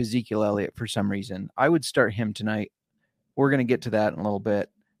picked up Ezekiel Elliott for some reason. I would start him tonight. We're going to get to that in a little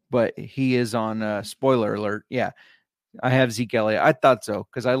bit, but he is on spoiler alert. Yeah, I have Zeke Elliott. I thought so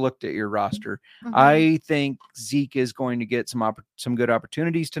because I looked at your roster. I think Zeke is going to get some good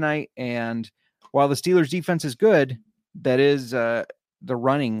opportunities tonight. And while the Steelers defense is good, that is the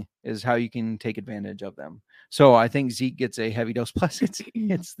running is how you can take advantage of them. So I think Zeke gets a heavy dose. Plus,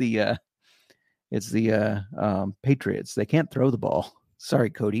 it's the Patriots. They can't throw the ball.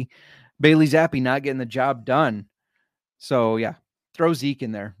 Sorry, Cody. Bailey Zappi not getting the job done. So yeah, throw Zeke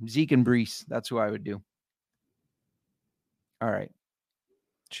in there. Zeke and Breece. That's who I would do. All right.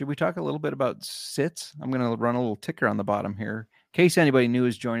 Should we talk a little bit about sits? I'm going to run a little ticker on the bottom here. case anybody new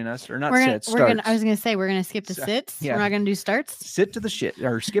is joining us, or not I starts. was gonna say we're gonna skip the sits. Yeah. We're not gonna do starts. Sit to the shit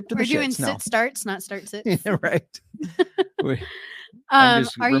or skip to We're the doing shits. No. sit starts, not start sits. Yeah, right. I'm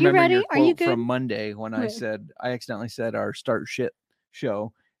just Are you remembering ready? your Are you quote good? from Monday when I Wait. accidentally said our start shit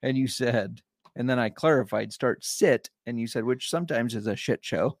show, and you said, and then I clarified start sit, and you said, which sometimes is a shit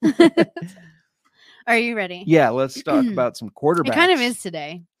show. Are you ready? Yeah, let's talk about some quarterbacks. It kind of is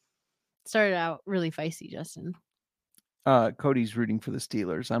today. Started out really feisty, Justin. Cody's rooting for the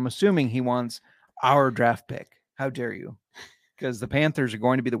Steelers. I'm assuming he wants our draft pick. How dare you? Because the Panthers are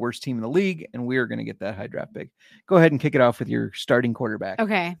going to be the worst team in the league, and we are going to get that high draft pick. Go ahead and kick it off with your starting quarterback.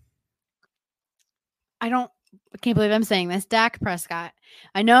 Okay. I can't believe I'm saying this. Dak Prescott.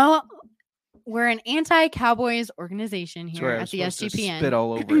 I know we're an anti-Cowboys organization here Sorry, I at was the supposed to SGPN. spit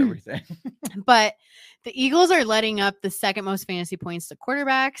all over everything. But the Eagles are letting up the second most fantasy points to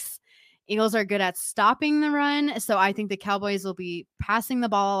quarterbacks. Eagles are good at stopping the run. So I think the Cowboys will be passing the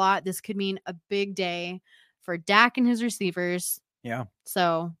ball a lot. This could mean a big day for Dak and his receivers. Yeah.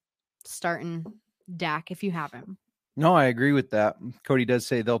 So starting Dak if you have him. No, I agree with that. Cody does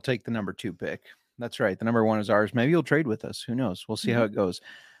say they'll take the number 2 pick. That's right. The number 1 is ours. Maybe you'll trade with us. Who knows? We'll see how it goes.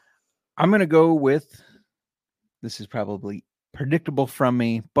 I'm going to go with, this is probably predictable from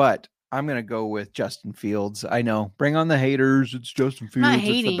me, but I'm going to go with Justin Fields. I know. Bring on the haters. It's Justin Fields. Not It's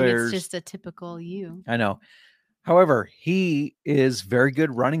hating. the Bears. It's just a typical you. I know. However, he is very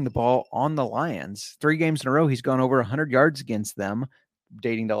good running the ball on the Lions. 3 games in a row, he's gone over 100 yards against them,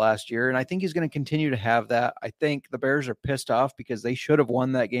 dating to last year. And I think he's going to continue to have that. I think the Bears are pissed off because they should have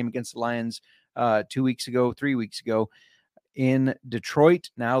won that game against the Lions 3 weeks ago in Detroit.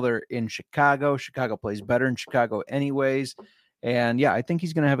 Now they're in Chicago. Chicago plays better in Chicago anyways. And yeah, I think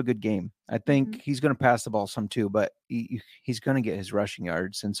he's going to have a good game. I think he's going to pass the ball some too, but he's going to get his rushing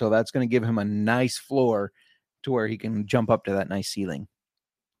yards. And so that's going to give him a nice floor to where he can jump up to that nice ceiling.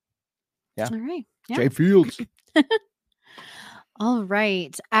 Yeah. All right. Yeah. Jay Fields. All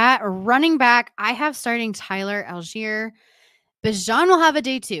right. At running back, I have starting Tyler Algier. Bijan will have a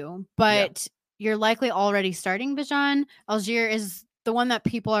day too, but you're likely already starting Bijan. Algier is the one that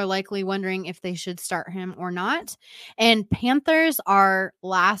people are likely wondering if they should start him or not. And Panthers are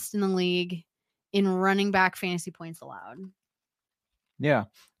last in the league in running back fantasy points allowed. Yeah.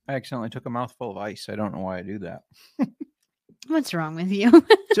 I accidentally took a mouthful of ice. I don't know why I do that. What's wrong with you?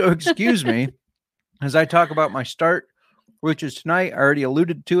 So excuse me as I talk about my start, which is tonight. I already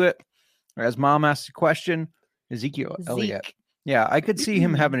alluded to it. As Mom asked the question, Ezekiel Elliott. Zeke. Yeah, I could see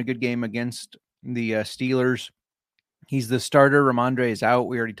him having a good game against the Steelers. He's the starter. Ramondre is out.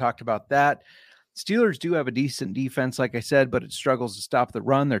 We already talked about that. Steelers do have a decent defense, like I said, but it struggles to stop the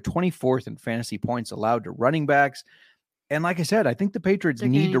run. They're 24th in fantasy points allowed to running backs. And like I said, I think the Patriots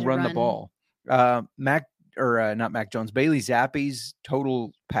need to run the ball. Not Mac Jones. Bailey Zappi's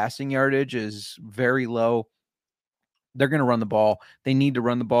total passing yardage is very low. They're going to run the ball. They need to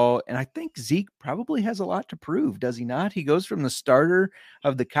run the ball. And I think Zeke probably has a lot to prove, does he not? He goes from the starter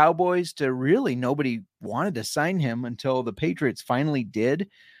of the Cowboys to really nobody wanted to sign him until the Patriots finally did.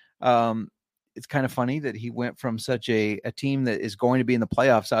 It's kind of funny that he went from such a team that is going to be in the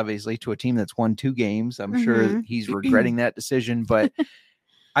playoffs, obviously, to a team that's won 2 games. I'm sure he's regretting that decision, but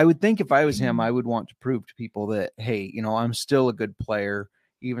I would think if I was him, I would want to prove to people that, hey, I'm still a good player,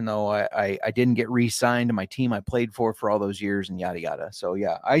 even though I didn't get re-signed to my team I played for all those years and yada, yada. So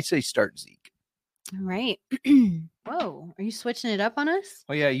yeah, I say start Zeke. All right. Whoa. Are you switching it up on us?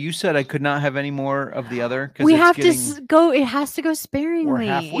 Oh yeah. You said I could not have any more of the other. We have to go. It has to go sparingly. We're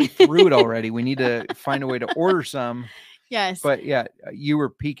halfway through it already. We need to find a way to order some. Yes. But yeah, you were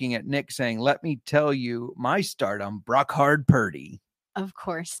peeking at Nick saying, let me tell you my start on Brock Purdy. Of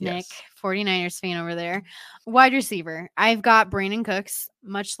course, Nick, Yes. 49ers fan over there. Wide receiver. I've got Brandon Cooks,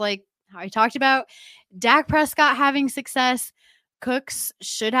 much like how I talked about. Dak Prescott having success. Cooks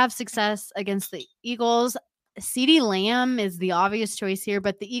should have success against the Eagles. CeeDee Lamb is the obvious choice here,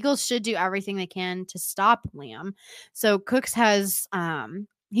 but the Eagles should do everything they can to stop Lamb. So Cooks has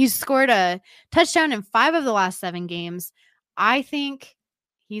he's scored a touchdown in 5 of the last 7 games. I think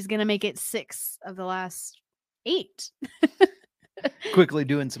he's going to make it 6 of the last 8. Quickly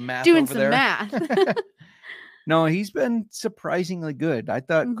doing some math Doing over some there. math. No, he's been surprisingly good. I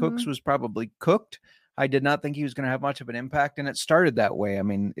thought Cooks was probably cooked. I did not think he was going to have much of an impact, and it started that way. I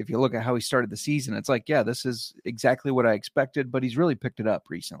mean, if you look at how he started the season, it's like, yeah, this is exactly what I expected, but he's really picked it up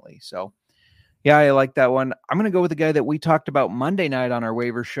recently. So, yeah, I like that one. I'm going to go with the guy that we talked about Monday night on our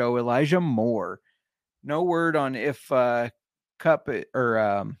waiver show, Elijah Moore. No word on if Cooper,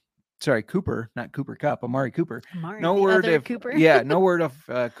 not Cooper Kupp, Amari Cooper. No word if Cooper. no word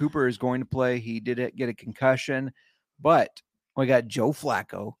if Cooper is going to play. He did get a concussion, but We got Joe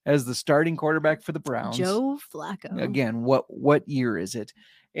Flacco as the starting quarterback for the Browns. Joe Flacco. Again, what year is it?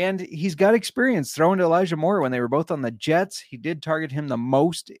 And he's got experience throwing to Elijah Moore when they were both on the Jets. He did target him the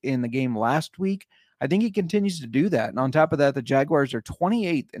most in the game last week. I think he continues to do that. And on top of that, the Jaguars are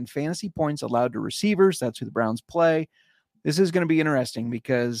 28th in fantasy points allowed to receivers. That's who the Browns play. This is going to be interesting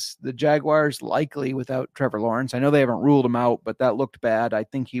because the Jaguars likely without Trevor Lawrence. I know they haven't ruled him out, but that looked bad. I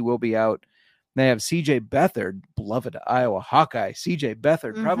think he will be out. They have C.J. Beathard, beloved Iowa Hawkeye. C.J.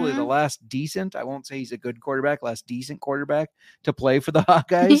 Beathard, probably the last decent, I won't say he's a good quarterback, last decent quarterback to play for the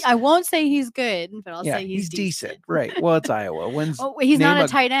Hawkeyes. I won't say he's good, but I'll say he's decent. Right. Well, it's Iowa. He's not a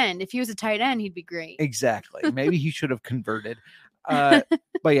tight end. If he was a tight end, he'd be great. Exactly. Maybe he should have converted. But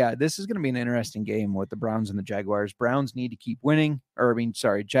yeah, this is going to be an interesting game with the Browns and the Jaguars. Browns need to keep winning,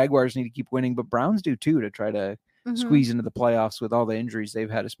 Jaguars need to keep winning, but Browns do too to try to squeeze into the playoffs with all the injuries they've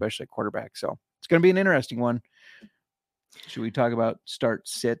had, especially at quarterback. So it's going to be an interesting one. Should we talk about start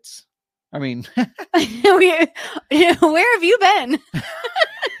sits? I mean, where have you been?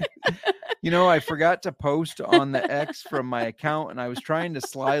 I forgot to post on the X from my account, and I was trying to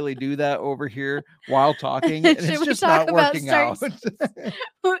slyly do that over here while talking, and it's just not working out.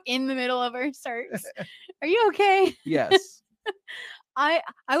 In the middle of our starts. Are you okay? Yes. I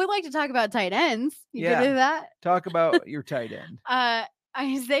would like to talk about tight ends. You can do that. Talk about your tight end.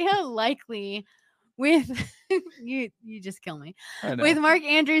 Isaiah Likely with you just kill me. With Mark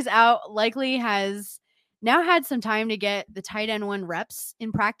Andrews out, Likely has now had some time to get the tight end 1 reps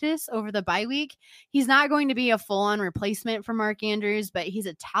in practice over the bye week. He's not going to be a full-on replacement for Mark Andrews, but he's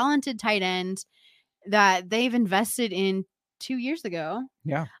a talented tight end that they've invested in 2 years ago.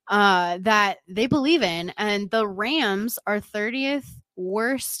 Yeah. That they believe in. And the Rams are 30th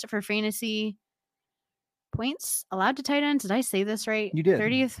worst for fantasy points allowed to tight ends. Did I say this right? You did.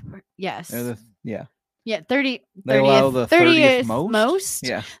 30th. Yes. Yeah. Yeah. 30th. They allow the 30th most.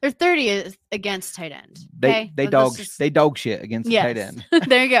 Yeah. They're 30th against tight end. They dog shit against the tight end.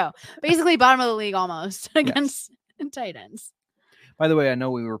 There you go. Basically bottom of the league almost against tight ends. By the way, I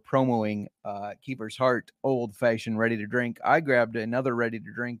know we were promoting Keeper's Heart Old Fashioned Ready to Drink. I grabbed another ready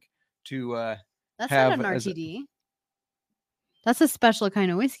to drink to that's have not an RTD. That's a special kind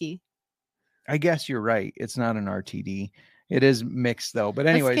of whiskey. I guess you're right. It's not an RTD. It is mixed though. But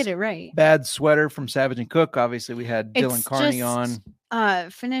anyways, let's get it right. Bad Sweater from Savage and Cook. Obviously, we had Dylan Carney on.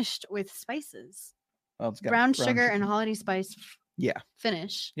 Finished with spices. Well, it's got brown sugar and holiday spice.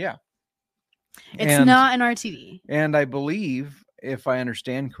 Finish. Yeah. It's not an RTD. And I believe, if I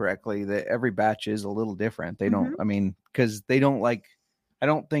understand correctly, that every batch is a little different. They don't. I mean, because they don't like.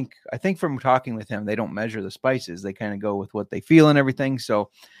 I think from talking with him, they don't measure the spices. They kind of go with what they feel and everything.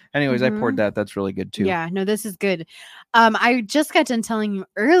 So anyways, I poured that. That's really good too. Yeah, no, this is good. I just got done telling you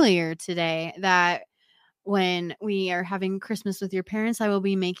earlier today that when we are having Christmas with your parents, I will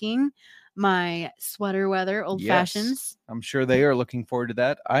be making my sweater weather old fashions. I'm sure they are looking forward to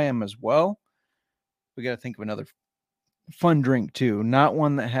that. I am as well. We got to think of another fun drink too. Not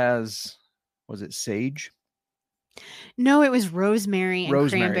one that has, was it sage? No, it was rosemary and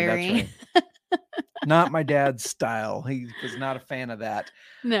cranberry. That's right. Not my dad's style. He was not a fan of that.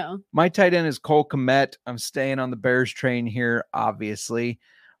 No. My tight end is Cole Kmet. I'm staying on the Bears train here, obviously.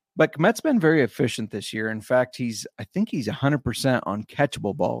 But Kmet's been very efficient this year. In fact, I think he's 100% on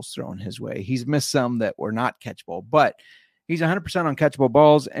catchable balls thrown his way. He's missed some that were not catchable, but he's 100% on catchable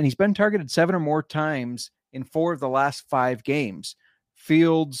balls, and he's been targeted 7 or more times in 4 of the last 5 games.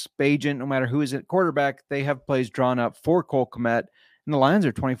 Fields, Bagent, no matter who is at quarterback, they have plays drawn up for Cole Kmet, and the Lions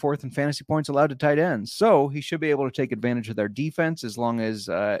are 24th in fantasy points allowed to tight ends. So he should be able to take advantage of their defense as long as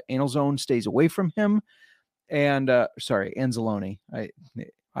Anal Zone stays away from him. And Anzalone.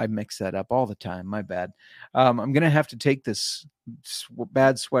 I mix that up all the time. My bad. I'm going to have to take this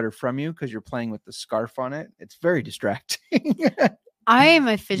bad sweater from you because you're playing with the scarf on it. It's very distracting. I am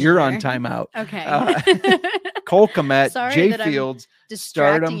a fidgeter. You're on timeout. Okay. Cole Kmet, Jay Fields,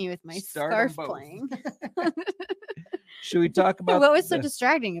 distracting you with my scarf playing. Should we talk about what was so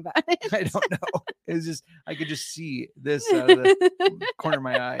distracting about it? I don't know. It's just I could just see this out of the corner of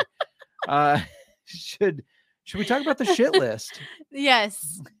my eye. Should we talk about the shit list?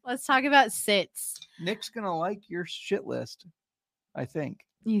 Yes. Let's talk about sits. Nick's gonna like your shit list. I think.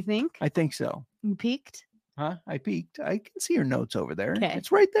 You think? I think so. You peeked? Huh? I peeked. I can see your notes over there. Okay.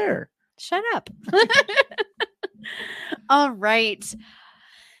 It's right there. Shut up. All right.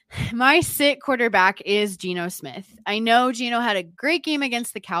 My sit quarterback is Geno Smith. I know Geno had a great game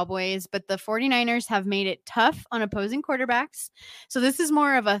against the Cowboys, but the 49ers have made it tough on opposing quarterbacks. So this is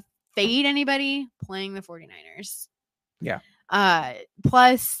more of a fade playing the 49ers. Yeah.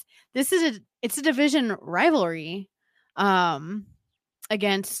 Plus, it's a division rivalry.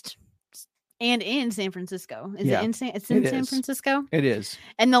 against and in San Francisco. Is Yeah, it in San is. Francisco? It is.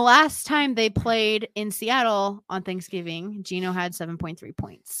 And the last time they played in Seattle on Thanksgiving, Geno had 7.3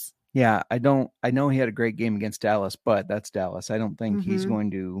 points. Yeah, I know he had a great game against Dallas, but that's Dallas. I don't think he's Mhm.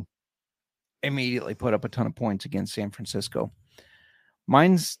 going to immediately put up a ton of points against San Francisco.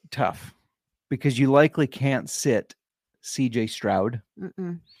 Mine's tough because you likely can't sit CJ Stroud,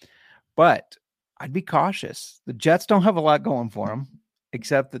 but I'd be cautious. The Jets don't have a lot going for them,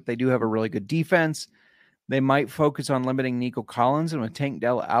 except that they do have a really good defense. They might focus on limiting Nico Collins, and with Tank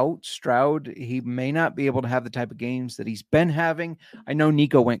Dell out, Stroud, he may not be able to have the type of games that he's been having. I know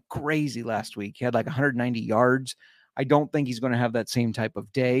Nico went crazy last week. He had like 190 yards. I don't think he's going to have that same type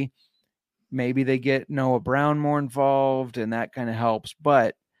of day. Maybe they get Noah Brown more involved, and that kind of helps.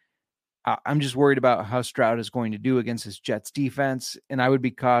 But I'm just worried about how Stroud is going to do against his Jets defense, and I would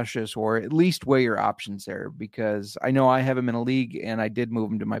be cautious, or at least weigh your options there, because I know I have him in a league, and I did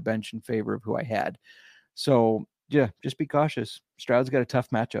move him to my bench in favor of who I had. So, yeah, just be cautious. Stroud's got a tough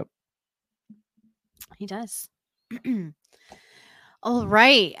matchup. He does. All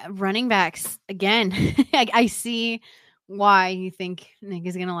right. Running backs. Again, I see why you think Nick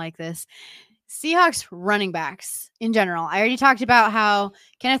is going to like this. Seahawks running backs in general. I already talked about how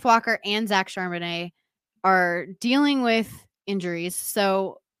Kenneth Walker and Zach Charbonnet are dealing with injuries.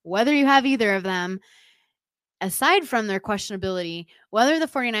 So whether you have either of them, aside from their questionability, whether the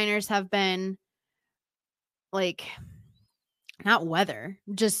 49ers have been not whether,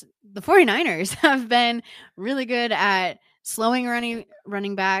 just the 49ers have been really good at slowing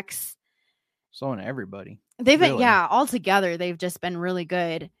running backs. Slowing everybody. They've been, Really. altogether, they've just been really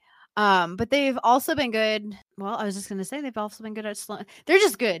good. But they've also been good. Well, I was just going to say they've also been good at slowing. They're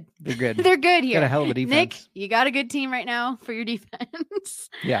just good. They're good. They're good here. Got a hell of a defense. Nick, you got a good team right now for your defense.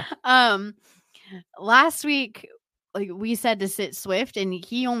 Yeah. Last week, we said to sit Swift, and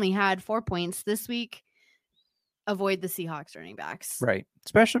he only had 4 points. This week, avoid the Seahawks running backs. Right.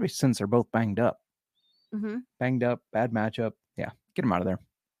 Especially since they're both banged up. Mm-hmm. Banged up, bad matchup. Yeah. Get them out of there.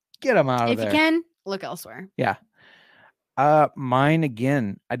 Get them out of there. If you can, look elsewhere. Yeah. Mine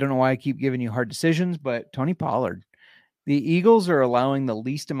again. I don't know why I keep giving you hard decisions, but Tony Pollard. The Eagles are allowing the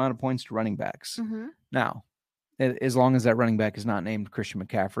least amount of points to running backs. Mm-hmm. Now, as long as that running back is not named Christian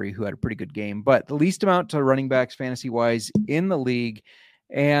McCaffrey, who had a pretty good game, but the least amount to running backs fantasy wise in the league.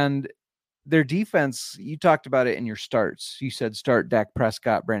 And their defense, you talked about it in your starts. You said start Dak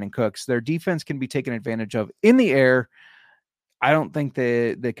Prescott, Brandon Cooks. Their defense can be taken advantage of in the air. I don't think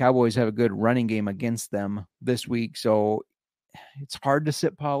the Cowboys have a good running game against them this week. So it's hard to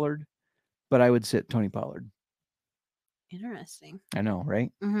sit Pollard, but I would sit Tony Pollard. Interesting. I know,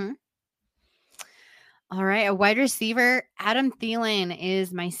 right? Mm-hmm. All right. A wide receiver, Adam Thielen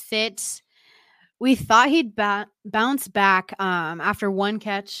is my sit. We thought he'd bounce back after one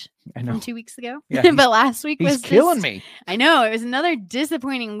catch from 2 weeks ago. Yeah, but last week was killing me. I know. It was another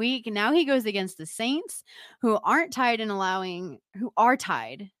disappointing week. Now he goes against the Saints, who are tied. They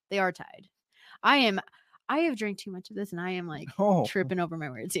are tied. I have drank too much of this, and I am tripping over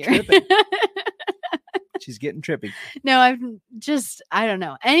my words here. She's getting trippy. No, I don't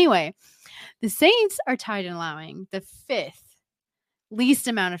know. Anyway, the Saints are tied in allowing the 5th least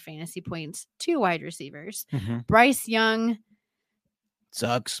amount of fantasy points to wide receivers. Mm-hmm. Bryce Young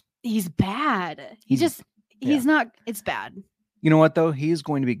sucks. He's bad. He's not. It's bad. You know what, though? He is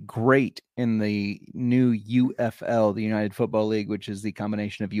going to be great in the new UFL, the United Football League, which is the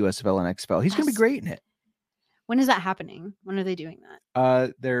combination of USFL and XFL. He's going to be great in it. When is that happening? When are they doing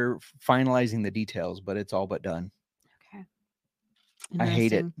that? They're finalizing the details, but it's all but done. Okay. I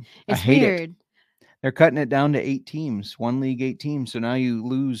hate it. It's weird. They're cutting it down to 8 teams, one league, 8 teams. So now you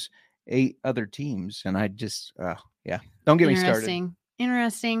lose 8 other teams. And I just, don't get me started.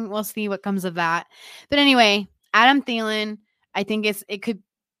 Interesting. We'll see what comes of that. But anyway, Adam Thielen, I think it could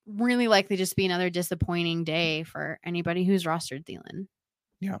really likely just be another disappointing day for anybody who's rostered Thielen.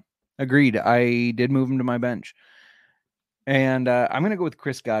 Yeah, agreed. I did move him to my bench. And I'm going to go with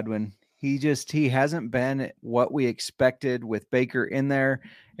Chris Godwin. He hasn't been what we expected with Baker in there.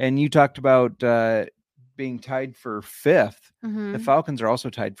 And you talked about being tied for 5th. Mm-hmm. The Falcons are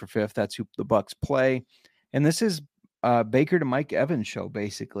also tied for 5th. That's who the Bucs play. And this is Baker to Mike Evans show,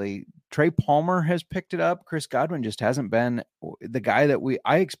 basically. Trey Palmer has picked it up. Chris Godwin just hasn't been the guy that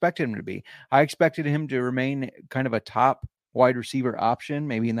I expected him to be. I expected him to remain kind of a top wide receiver option,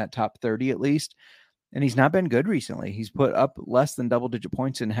 maybe in that top 30 at least. And he's not been good recently. He's put up less than double-digit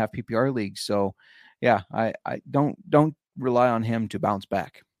points in half PPR leagues. So, yeah, I don't rely on him to bounce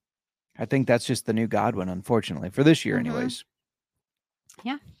back. I think that's just the new Godwin, unfortunately, for this year anyways.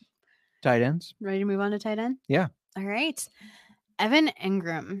 Yeah. Tight ends. Ready to move on to tight end? Yeah. All right. Evan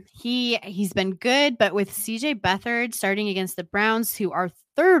Ingram. He's been good, but with CJ Beathard starting against the Browns, who are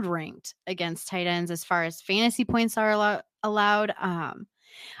third ranked against tight ends as far as fantasy points are allowed,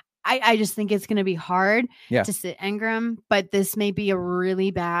 I just think it's going to be hard to sit Ingram, but this may be a really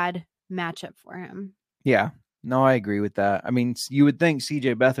bad matchup for him. Yeah, no, I agree with that. I mean, you would think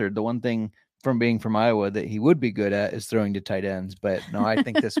CJ Beathard, the one thing from being from Iowa that he would be good at is throwing to tight ends, but no, I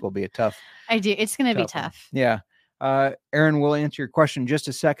think this will be a tough. I do. It's going to be one. tough. Yeah. Aaron, we'll answer your question in just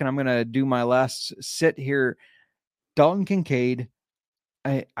a second. I'm going to do my last sit here. Dalton Kincaid,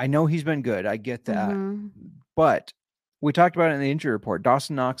 I know he's been good. I get that. But we talked about it in the injury report.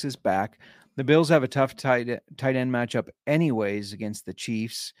 Dawson Knox is back. The Bills have a tough tight end matchup anyways against the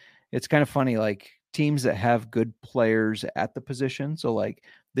Chiefs. It's kind of funny, like teams that have good players at the position. So like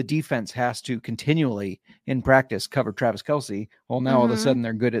the defense has to continually in practice cover Travis Kelce. Well, now all of a sudden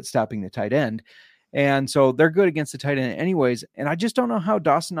they're good at stopping the tight end. And so they're good against the tight end anyways. And I just don't know how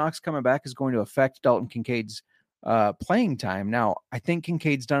Dawson Knox coming back is going to affect Dalton Kincaid's playing time. Now, I think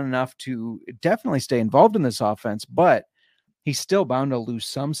Kincaid's done enough to definitely stay involved in this offense, but he's still bound to lose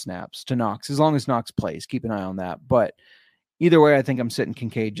some snaps to Knox as long as Knox plays. Keep an eye on that. But either way, I think I'm sitting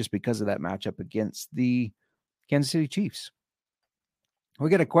Kincaid just because of that matchup against the Kansas City Chiefs. We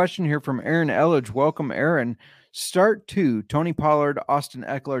got a question here from Aaron Elledge. Welcome, Aaron. Start 2, Tony Pollard, Austin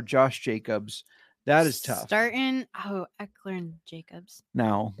Eckler, Josh Jacobs. That is tough. Starting, Eckler and Jacobs.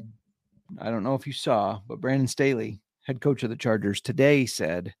 Now, I don't know if you saw, but Brandon Staley, head coach of the Chargers, today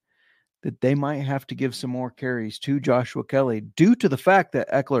said that they might have to give some more carries to Joshua Kelly due to the fact that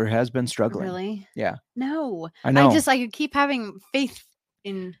Eckler has been struggling. Really? Yeah. No. I know. I keep having faith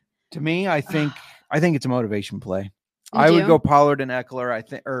in. To me, I think it's a motivation play. I would go Pollard and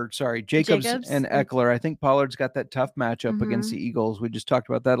Eckler. Jacobs and Eckler. I think Pollard's got that tough matchup against the Eagles. We just talked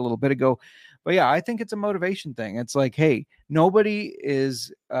about that a little bit ago. But yeah, I think it's a motivation thing. It's like, hey, nobody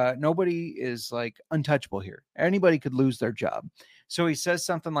is like untouchable here. Anybody could lose their job. So he says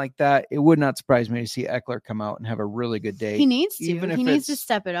something like that. It would not surprise me to see Eckler come out and have a really good day. He needs to. He needs to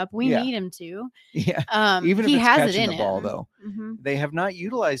step it up. We need him to. Yeah. Even if he it's has catching it in the ball, him. though. They have not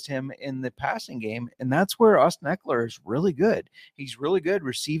utilized him in the passing game, and that's where Austin Eckler is really good. He's really good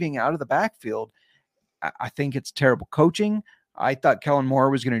receiving out of the backfield. I think it's terrible coaching. I thought Kellen Moore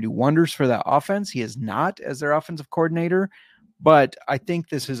was going to do wonders for that offense. He is not as their offensive coordinator, but I think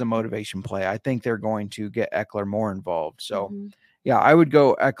this is a motivation play. I think they're going to get Eckler more involved. So, yeah, I would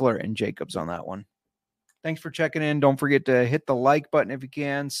go Eckler and Jacobs on that one. Thanks for checking in. Don't forget to hit the like button if you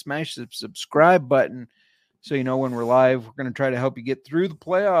can. Smash the subscribe button so you know when we're live. We're going to try to help you get through the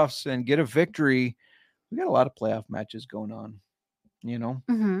playoffs and get a victory. We got a lot of playoff matches going on, you know.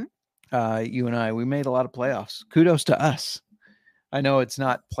 You and I, we made a lot of playoffs. Kudos to us. I know it's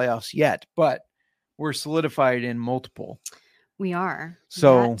not playoffs yet, but we're solidified in multiple. We are.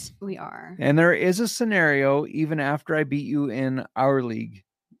 So we are. And there is a scenario, even after I beat you in our league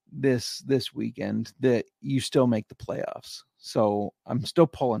this weekend, that you still make the playoffs. So I'm still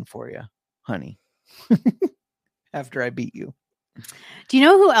pulling for you, honey. After I beat you. Do you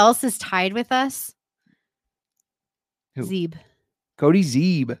know who else is tied with us? Who? Zeeb. Cody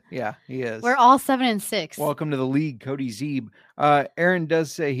Zeeb. Yeah, he is. We're all 7-6. Welcome to the league, Cody Zeeb. Aaron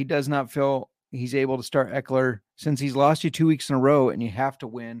does say he does not feel he's able to start Eckler since he's lost you 2 weeks in a row and you have to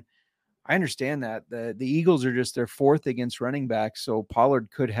win. I understand that. The Eagles are just their fourth against running backs, so Pollard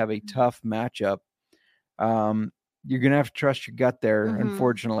could have a tough matchup. You're going to have to trust your gut there,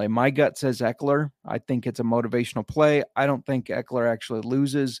 unfortunately. My gut says Eckler. I think it's a motivational play. I don't think Eckler actually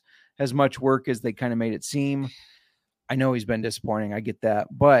loses as much work as they kind of made it seem. I know he's been disappointing. I get that.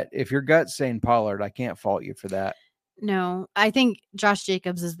 But if your gut's saying Pollard, I can't fault you for that. No, I think Josh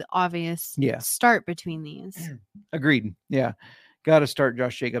Jacobs is the obvious start between these. Agreed. Yeah. Got to start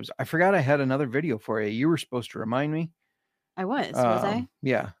Josh Jacobs. I forgot I had another video for you. You were supposed to remind me. I was I?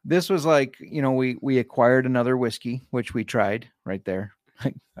 Yeah. This was like, we acquired another whiskey, which we tried right there.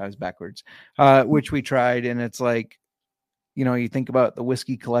 I was backwards, which we tried. And it's like, you think about the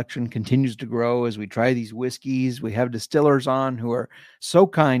whiskey collection continues to grow as we try these whiskeys. We have distillers on who are so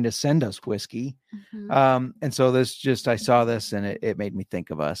kind to send us whiskey. And so I saw this and it made me think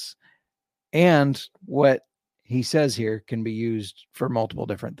of us. And what he says here can be used for multiple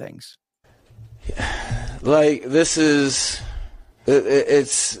different things. Like this is,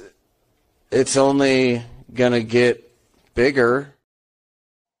 it's only going to get bigger.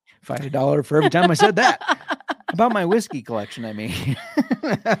 If I had $1 for every time I said that. About my whiskey collection, I mean.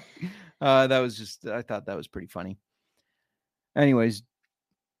 I thought that was pretty funny. Anyways,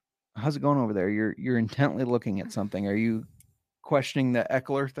 how's it going over there? You're intently looking at something. Are you questioning the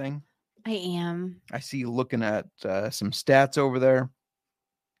Eckler thing? I am. I see you looking at some stats over there.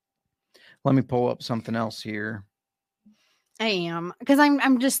 Let me pull up something else here. I am. Because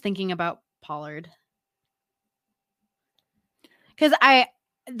I'm just thinking about Pollard. Because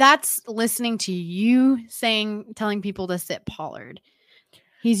that's listening to you telling people to sit Pollard.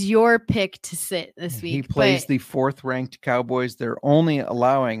 He's your pick to sit this week. He plays the 4th ranked Cowboys. They're only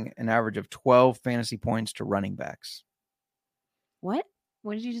allowing an average of 12 fantasy points to running backs. What?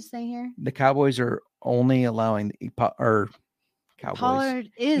 What did you just say here? The Cowboys are only allowing Cowboys. Pollard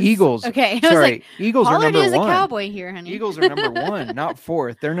is Eagles. Okay. Sorry, Eagles Pollard are number is 1. a Cowboy here, honey. Eagles are number 1, not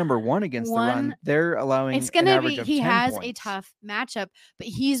 4th. They're number 1 against the run. They're allowing It's an gonna average be of he 10 has points. a tough matchup, but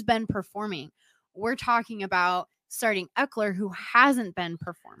he's been performing. We're talking about starting Eckler, who hasn't been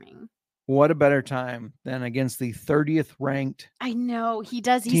performing. What a better time than against the 30th ranked. I know he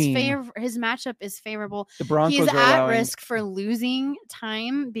does. Team. His matchup is favorable. The Broncos He's are at allowing, risk for losing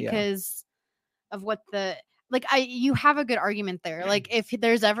time because of what you have a good argument there. Like if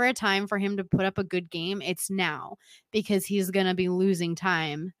there's ever a time for him to put up a good game, it's now because he's going to be losing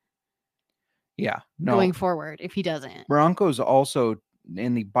time. Going forward if he doesn't. Broncos also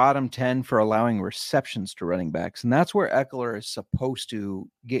in the bottom 10 for allowing receptions to running backs. And that's where Eckler is supposed to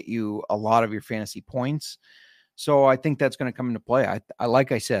get you a lot of your fantasy points. So I think that's going to come into play. I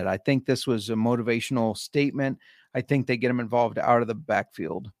like I said, I think this was a motivational statement. I think they get him involved out of the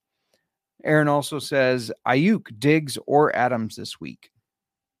backfield. Aaron also says Ayuk, Diggs, or Adams this week.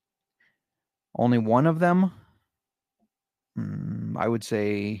 Only one of them. I would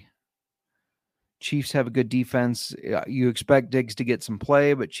say Chiefs have a good defense. You expect Diggs to get some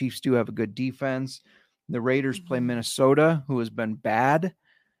play, but Chiefs do have a good defense. The Raiders play Minnesota, who has been bad,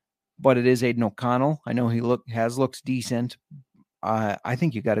 but it is Aiden O'Connell. I know he looks decent. I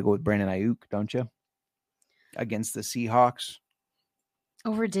think you got to go with Brandon Ayuk, don't you? Against the Seahawks.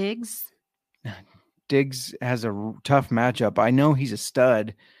 Over Diggs? Diggs has a tough matchup. I know he's a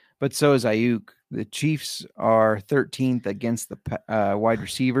stud, but so is Ayuk. The Chiefs are 13th against the wide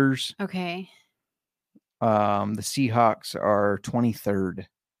receivers. Okay. The Seahawks are 23rd.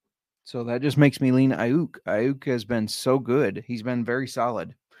 So that just makes me lean Ayuk. Ayuk has been so good. He's been very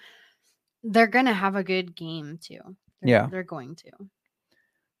solid. They're going to have a good game too. They're going to.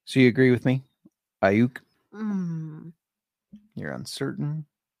 So you agree with me? Ayuk? Mm. You're uncertain?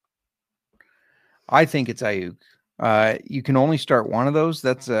 I think it's Ayuk. You can only start one of those.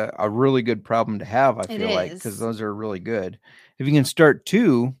 That's a really good problem to have, I feel like, because those are really good. If you can start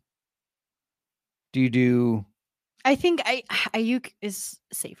 2, do you do? I think Ayuk is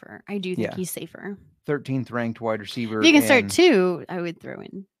safer. I do think he's safer. 13th ranked wide receiver. If you can start 2, I would throw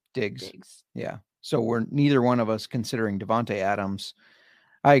in Diggs. Yeah. So we're neither one of us considering Devontae Adams.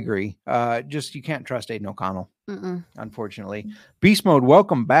 I agree. Just you can't trust Aiden O'Connell, unfortunately. Beast Mode,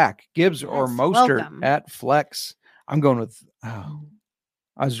 welcome back. Gibbs or Mostert at flex. I'm going with. I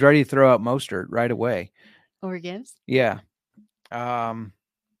was ready to throw out Mostert right away. Over Gibbs? Yeah.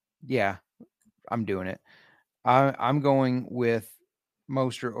 Yeah. I'm doing it. I'm going with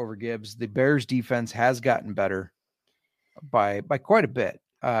Mostert over Gibbs. The Bears defense has gotten better by quite a bit.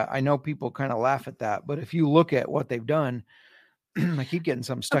 I know people kind of laugh at that, but if you look at what they've done, I keep getting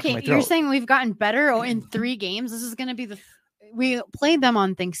something stuck in my throat. You're saying we've gotten better in 3 games. This is going to be we played them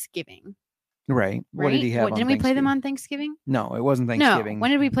on Thanksgiving. Right. What did he have? Didn't we play them on Thanksgiving? No, it wasn't Thanksgiving. No.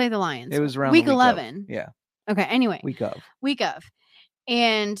 When did we play the Lions? It was around week the 11. Yeah. Okay. Anyway. Week of.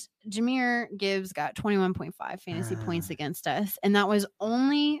 And Jahmyr Gibbs got 21.5 fantasy points against us. And that was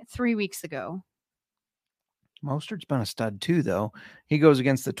only 3 weeks ago. Mostert's been a stud too, though. He goes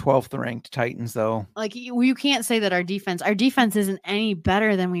against the 12th ranked Titans, though. Like you can't say that our defense isn't any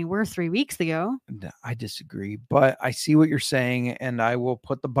better than we were 3 weeks ago. I disagree, but I see what you're saying, and I will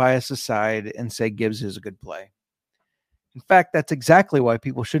put the bias aside and say Gibbs is a good play. In fact, that's exactly why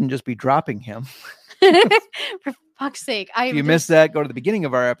people shouldn't just be dropping him. For fuck's sake. If you missed that, go to the beginning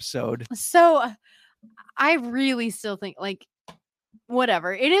of our episode. So I really still think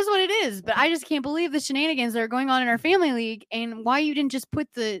whatever. It is what it is, but I just can't believe the shenanigans that are going on in our family league and why you didn't just put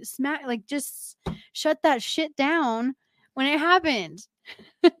the just shut that shit down when it happened.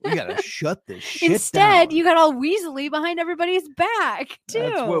 We gotta shut this shit Instead, down. you got all weaselly behind everybody's back, too.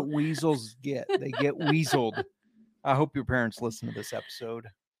 That's what weasels get. They get weaseled. I hope your parents listen to this episode.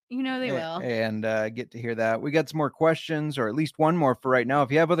 You know they will. And get to hear that. We got some more questions, or at least one more for right now. If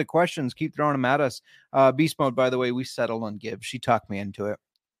you have other questions, keep throwing them at us. Beast Mode, by the way, we settled on Gibbs. She talked me into it.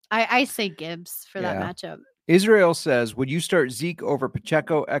 I say Gibbs for that matchup. Israel says, would you start Zeke over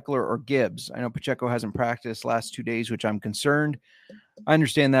Pacheco, Eckler, or Gibbs? I know Pacheco hasn't practiced last 2 days, which I'm concerned. I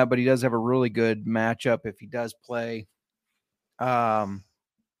understand that, but he does have a really good matchup if he does play.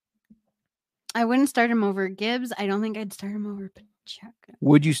 I wouldn't start him over Gibbs. I don't think I'd start him over Pacheco.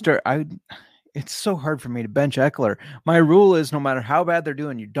 Would you start? It's so hard for me to bench Eckler. My rule is no matter how bad they're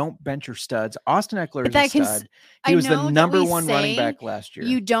doing, you don't bench your studs. Austin Eckler is a stud. He was the number one running back last year.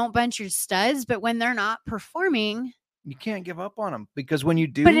 You don't bench your studs, but when they're not performing, you can't give up on them because when you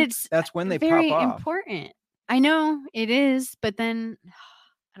do, that's when they very pop off. Important. I know it is, but then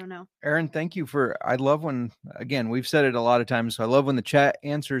I don't know. Aaron, thank you I love when, again, we've said it a lot of times. So I love when the chat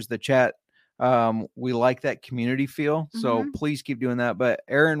answers the chat. We like that community feel. So please keep doing that. But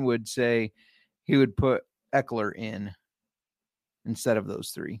Aaron would say he would put Eckler in instead of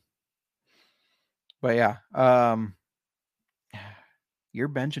those three. But yeah, you're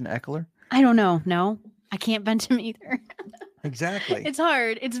benching Eckler? I don't know. No, I can't bench him either. Exactly. It's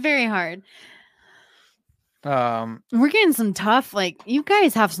hard. It's very hard. We're getting some tough, you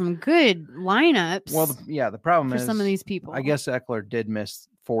guys have some good lineups. Well, the problem is some of these people. I guess Eckler did miss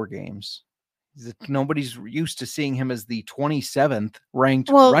 4 games. Nobody's used to seeing him as the 27th ranked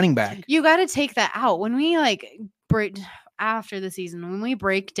running back. You got to take that out when we break after the season, when we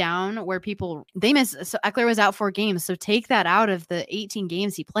break down where they miss. So Eckler was out 4 games. So take that out of the 18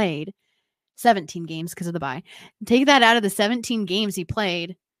 games he played, 17 games because of the bye. Take that out of the 17 games he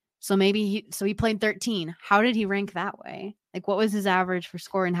played. So maybe he played 13. How did he rank that way? What was his average for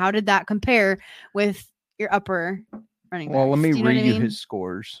score? And how did that compare with your upper running backs? Well, let me read you his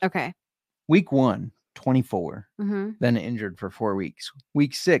scores. Okay. Week 1, 24. Then injured for 4 weeks.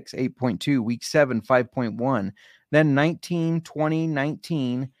 Week 6, 8.2. Week 7, 5.1. Then 19, 20,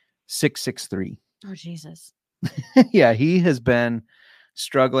 19, 6.63. Oh, Jesus. Yeah, he has been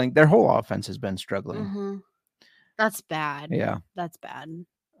struggling. Their whole offense has been struggling. That's bad. Yeah. That's bad.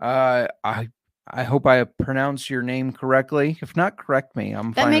 I hope I pronounce your name correctly. If not, correct me. I'm fine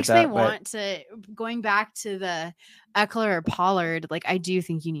with that. That makes me want to, going back to the Eckler or Pollard, I do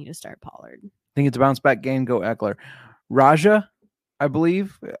think you need to start Pollard. I think it's a bounce back game. Go Eckler. Raja, I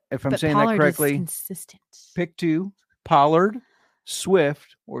believe, if I'm saying Pollard that correctly. Is consistent. Pick 2, Pollard,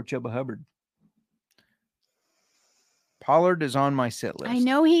 Swift, or Chuba Hubbard. Pollard is on my sit list. I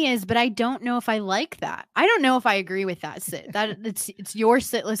know he is, but I don't know if I like that. I don't know if I agree with that sit. It's your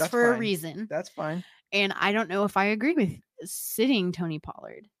sit list for a reason. That's fine. And I don't know if I agree with sitting Tony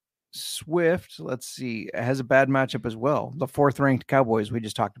Pollard. Swift, let's see, has a bad matchup as well. The 4th ranked Cowboys, we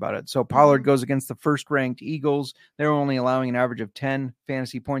just talked about it. So Pollard goes against the 1st ranked Eagles. They're only allowing an average of 10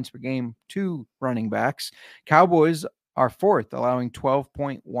 fantasy points per game to running backs. Cowboys are 4th, allowing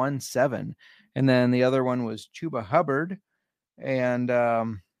 12.17. And then the other one was Chuba Hubbard. And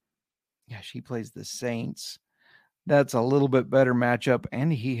she plays the Saints. That's a little bit better matchup.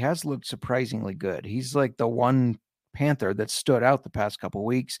 And he has looked surprisingly good. He's like the one Panther that stood out the past couple of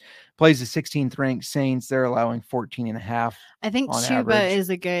weeks. Plays the 16th ranked Saints. They're allowing 14.5. I think Chuba average. Is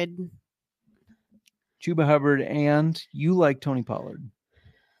a good. Chuba Hubbard, and you like Tony Pollard.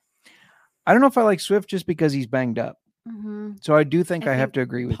 I don't know if I like Swift just because he's banged up. So I do think I have to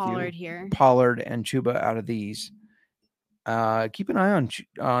agree with Pollard you. Here. Pollard and Chuba out of these. Keep an eye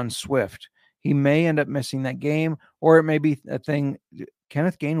on Swift. He may end up missing that game, or it may be a thing.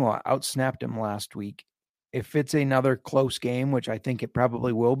 Kenneth Gainwell outsnapped him last week. If it's another close game, which I think it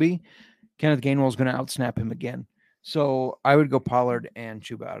probably will be, Kenneth Gainwell is going to outsnap him again. So I would go Pollard and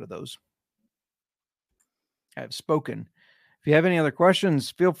Chuba out of those. I've spoken. If you have any other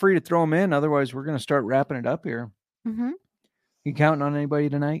questions, feel free to throw them in. Otherwise, we're going to start wrapping it up here. You counting on anybody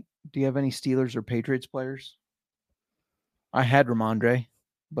tonight? Do you have any Steelers or Patriots players? I had Ramondre,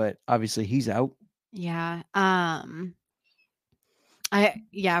 but obviously he's out. Yeah.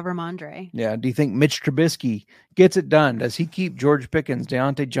 Ramondre. Yeah. Do you think Mitch Trubisky gets it done? Does he keep George Pickens,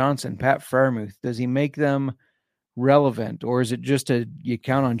 Deontay Johnson, Pat Freiermuth? Does he make them relevant, or is it just you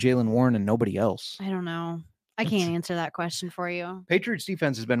count on Jaylen Warren and nobody else? I don't know. I can't answer that question for you. Patriots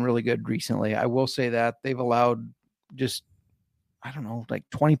defense has been really good recently. I will say that they've allowed just,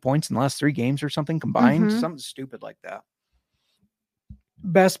 20 points in the last 3 games or something combined, something stupid like that.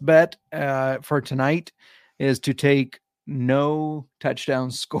 Best bet for tonight is to take no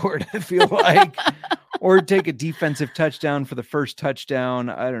touchdowns scored, I feel like, or take a defensive touchdown for the first touchdown.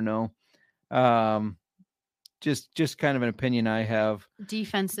 I don't know. Just kind of an opinion I have.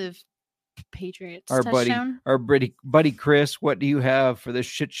 Defensive Patriots our touchdown. buddy Chris, what do you have for this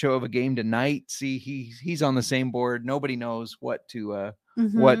shit show of a game tonight? See, he's on the same board. Nobody knows what to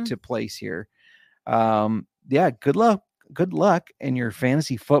place here. Good luck in your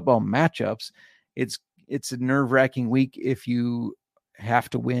fantasy football matchups. It's a nerve-wracking week if you have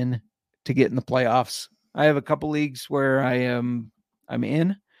to win to get in the playoffs. I have a couple leagues where I'm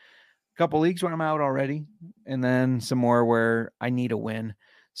in, a couple leagues where I'm out already, and then some more where I need a win.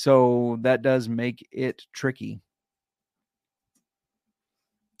 So that does make it tricky.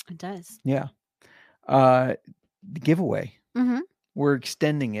 It does. Yeah. The giveaway. Mm-hmm. We're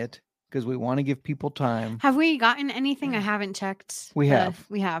extending it because we want to give people time. Have we gotten anything? I haven't checked. We have.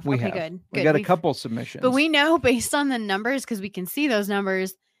 We have. We Okay, have. good. We Good. got a We've- couple submissions. But we know based on the numbers, because we can see those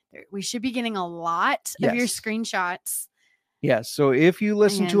numbers, we should be getting a lot of your Yes. screenshots. Yes. So if you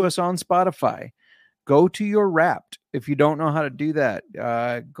listen to And- us on Spotify, go to your Wrapped. If you don't know how to do that,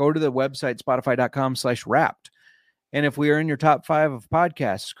 go to the website, spotify.com/wrapped. And if we are in your top 5 of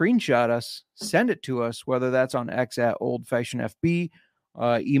podcasts, screenshot us, send it to us, whether that's on X at Old Fashioned FB,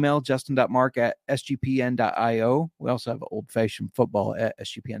 email justin.mark@sgpn.io. We also have Old Fashioned Football at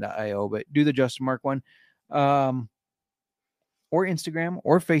sgpn.io, but do the Justin Mark one, or Instagram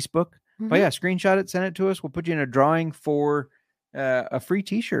or Facebook. But yeah, screenshot it, send it to us. We'll put you in a drawing for a free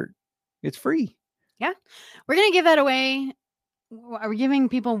t-shirt. It's free. Yeah. We're going to give that away. Are we giving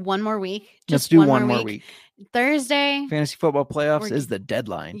people one more week? Let's do one more week. Thursday. Fantasy football playoffs We're- is the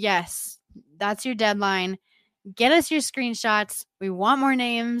deadline. Yes. That's your deadline. Get us your screenshots. We want more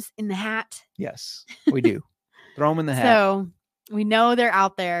names in the hat. Yes, we do. Throw them in the hat. So we know they're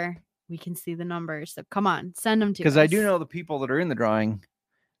out there. We can see the numbers. So come on, send them to us. Because I do know the people that are in the drawing,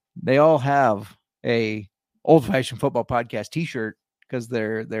 they all have a Old Fashioned Football Podcast t-shirt because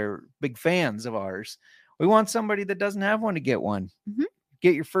they're big fans of ours. We want somebody that doesn't have one to get one. Mhm.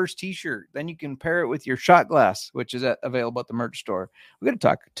 Get your first t-shirt. Then you can pair it with your shot glass, which is available at the merch store. We're going to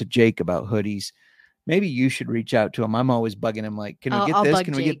talk to Jake about hoodies. Maybe you should reach out to him. I'm always bugging him like, can we get I'll this? bug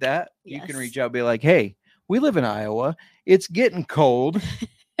Can we get Jake. that? You can Yes. reach out and be like, hey, we live in Iowa. It's getting cold.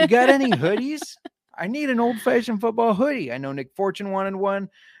 You got any hoodies? I need an Old Fashioned Football hoodie. I know Nick Fortune wanted one.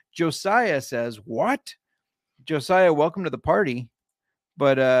 Josiah says, what? Josiah, welcome to the party.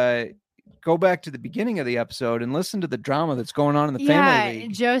 But go back to the beginning of the episode and listen to the drama that's going on in the family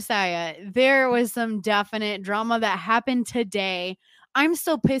league. Josiah, there was some definite drama that happened today. I'm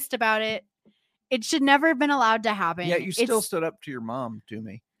still pissed about it. It should never have been allowed to happen. Yeah, you still It's- stood up to your mom, to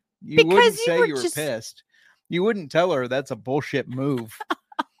me. You Because wouldn't you say were you were just- pissed. You wouldn't tell her that's a bullshit move.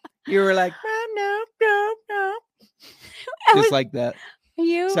 You were like, no. I Just was- like that.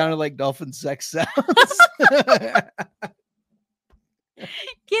 you Sounded like dolphin sex sounds.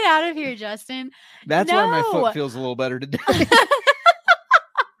 get out of here, Justin. That's why my No. foot feels a little better today.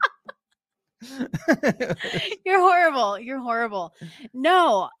 You're horrible. You're horrible.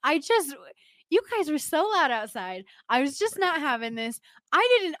 No, you guys were so loud outside. I was just not having this.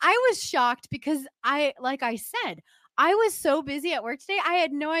 I was shocked because like I said, I was so busy at work today. I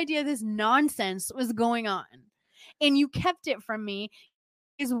had no idea this nonsense was going on. And you kept it from me.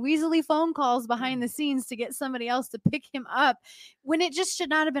 These weaselly phone calls behind the scenes to get somebody else to pick him up when it just should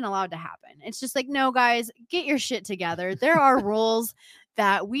not have been allowed to happen. It's just like, no, guys, get your shit together. There are rules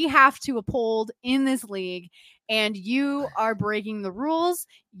that we have to uphold in this league, and you are breaking the rules.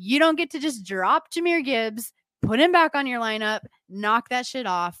 You don't get to just drop Jahmyr Gibbs, put him back on your lineup, knock that shit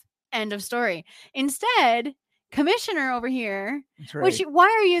off. End of story. Instead, commissioner over here, That's right. why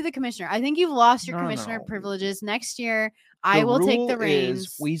are you the commissioner? I think you've lost your No, commissioner no. privileges. Next year, I will take the rule is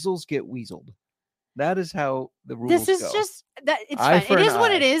reins. Weasels get weaseled. That is how the rules This is go. just that it's Eye fine. for It an is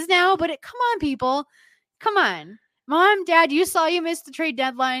what it eye. is now, but come on, people. Come on. Mom, Dad, you saw you missed the trade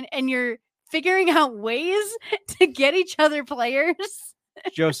deadline and you're figuring out ways to get each other players.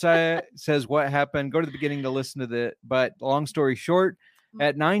 Josiah says what happened. Go to the beginning to listen to the. But long story short,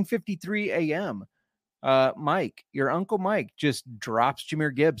 at 9:53 a.m., Mike, your uncle Mike, just drops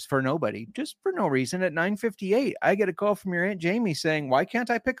Jahmyr Gibbs for nobody, just for no reason. At 9:58, I get a call from your Aunt Jamie saying, "Why can't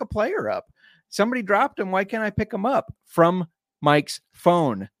I pick a player up? Somebody dropped him. Why can't I pick him up?" From Mike's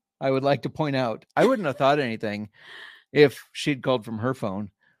phone. I would like to point out, I wouldn't have thought anything if she'd called from her phone.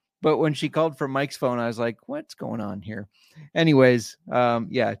 But when she called from Mike's phone, I was like, what's going on here? Anyways,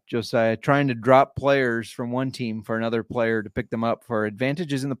 yeah, Josiah trying to drop players from one team for another player to pick them up for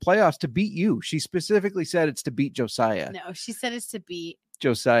advantages in the playoffs to beat you. She specifically said it's to beat Josiah. No, she said it's to beat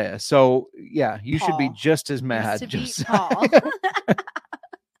Josiah. So, yeah, you should be Paul. just as It's mad, to beat Josiah. Paul.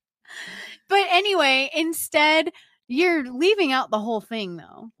 But anyway, instead, you're leaving out the whole thing,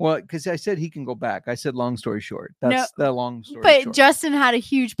 though. Well, because I said he can go back. I said long story short. No, That's the long story But short. Justin had a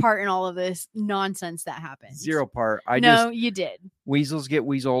huge part in all of this nonsense that happened. Zero part. You did. Weasels get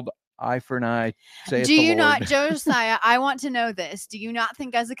weaseled. Eye for an eye. Say Do you not, Josiah? I want to know this. Do you not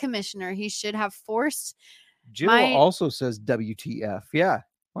think, as a commissioner, he should have forced? Jill my- also says WTF. Yeah.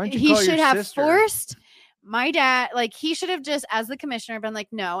 Why don't you He call should your have sister? forced my dad. Like, he should have just, as the commissioner, been like,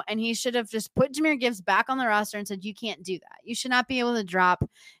 no, and he should have just put Jahmyr Gibbs back on the roster and said, you can't do that. You should not be able to drop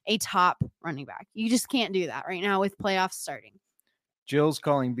a top running back. You just can't do that right now with playoffs starting. Jill's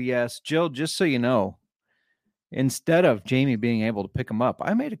calling BS. Jill, just so you know, instead of Jamie being able to pick him up,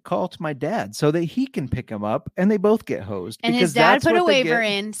 I made a call to my dad so that he can pick him up and they both get hosed. And his dad put a waiver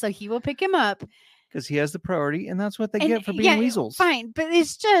in, so he will pick him up. Because he has the priority, and that's what they get for being weasels. Fine, but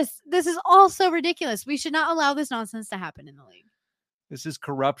it's just, this is all so ridiculous. We should not allow this nonsense to happen in the league. This is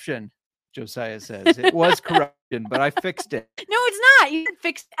corruption, Josiah says. It was corruption, but I fixed it. No, it's not. You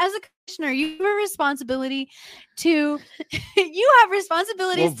fixed it. As a commissioner, you have a responsibility to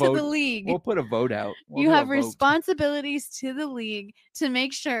the league. We'll put a vote out. You have responsibilities to the league to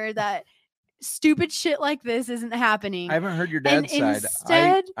make sure that stupid shit like this isn't happening. I haven't heard your dad's side.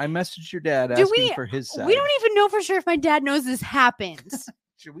 Instead, I messaged your dad asking for his side. We don't even know for sure if my dad knows this happens.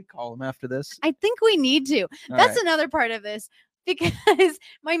 Should we call him after this? I think we need to. That's another part of this, because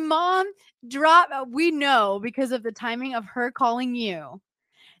my mom we know because of the timing of her calling you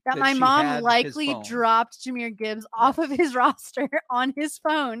that my mom likely dropped Jahmyr Gibbs off of his roster on his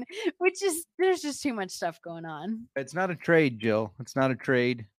phone, which is, there's just too much stuff going on. It's not a trade, Jill. It's not a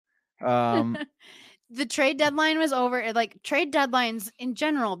trade. The trade deadline was over. Like, trade deadlines in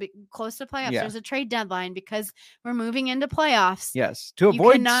general, close to playoffs, there's a trade deadline because we're moving into playoffs. Yes, to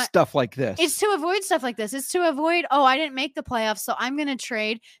avoid stuff like this. It's to avoid stuff like this. It's to avoid, I didn't make the playoffs, so I'm going to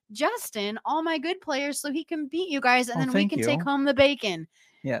trade Justin all my good players so he can beat you guys, and then we can take home the bacon.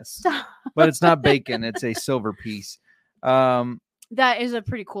 Yes, but it's not bacon. It's a silver piece. That is a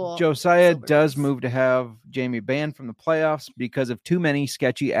pretty cool. Josiah does move to have Jamie banned from the playoffs because of too many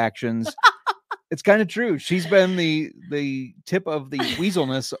sketchy actions. It's kind of true. She's been the tip of the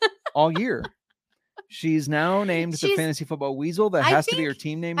weaselness all year. She's now named the Fantasy Football Weasel. That has to be her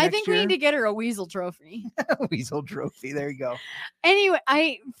team name next year. We need to get her a Weasel trophy. Weasel trophy. There you go.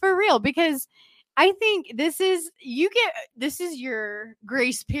 Anyway, for real, because I think this is your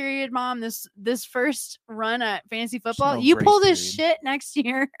grace period, Mom. This first run at fantasy football, you pull this shit next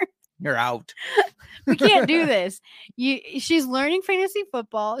year, you're out. We can't do this. She's learning fantasy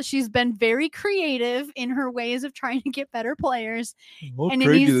football. She's been very creative in her ways of trying to get better players, and it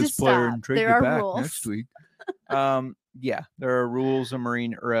needs to stop. There are rules next week. Yeah, there are rules.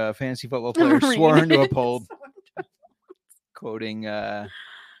 A fantasy football player sworn to uphold. Quoting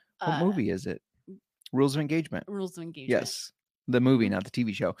what movie is it? Rules of Engagement. Rules of Engagement. Yes. The movie, not the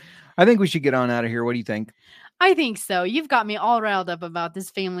TV show. I think we should get on out of here. What do you think? I think so. You've got me all riled up about this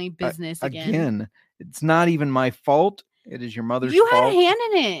family business again. Again, it's not even my fault. It is your mother's fault. You had a hand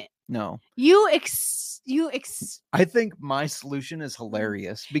in it. No. I think my solution is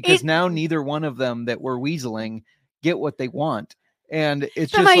hilarious because now neither one of them that were weaseling get what they want. And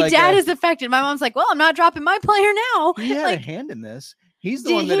it's just my dad is affected. My mom's like, well, I'm not dropping my player now. He had a hand in this. He's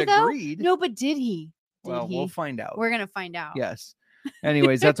the one that agreed. No, but did he? We'll find out. We're going to find out. Yes.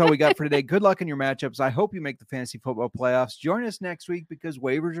 Anyways, that's all we got for today. Good luck in your matchups. I hope you make the fantasy football playoffs. Join us next week because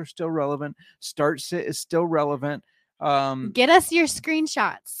waivers are still relevant. Start sit is still relevant. Get us your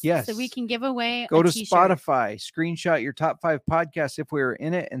screenshots. Yes. So we can give away Go to Spotify, screenshot your top 5 podcasts if we were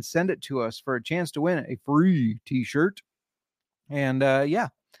in it, and send it to us for a chance to win a free t-shirt. And yeah.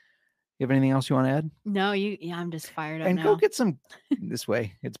 You have anything else you want to add? No, I'm just fired up and now. Go get some this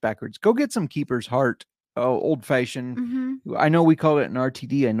way. It's backwards. Go get some Keeper's Heart. Old fashioned. Mm-hmm. I know we call it an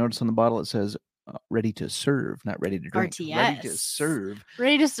RTD. I noticed on the bottle it says ready to serve, not ready to drink. RTS. Ready to serve.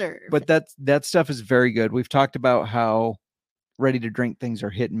 Ready to serve. But that stuff is very good. We've talked about how ready to drink things are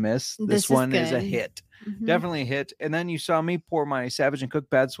hit and miss. This one is a hit. Mm-hmm. Definitely a hit. And then you saw me pour my Savage and Cook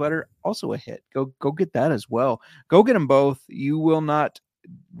Bad Sweater. Also a hit. Go get that as well. Go get them both. You will not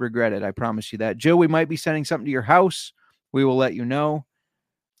regret it. I promise you that. Jill, we might be sending something to your house. We will let you know.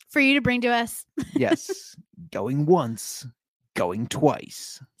 For you to bring to us. Yes. Going once, going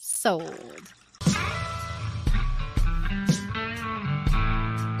twice. Sold.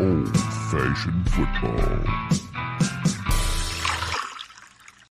 Old-fashioned football.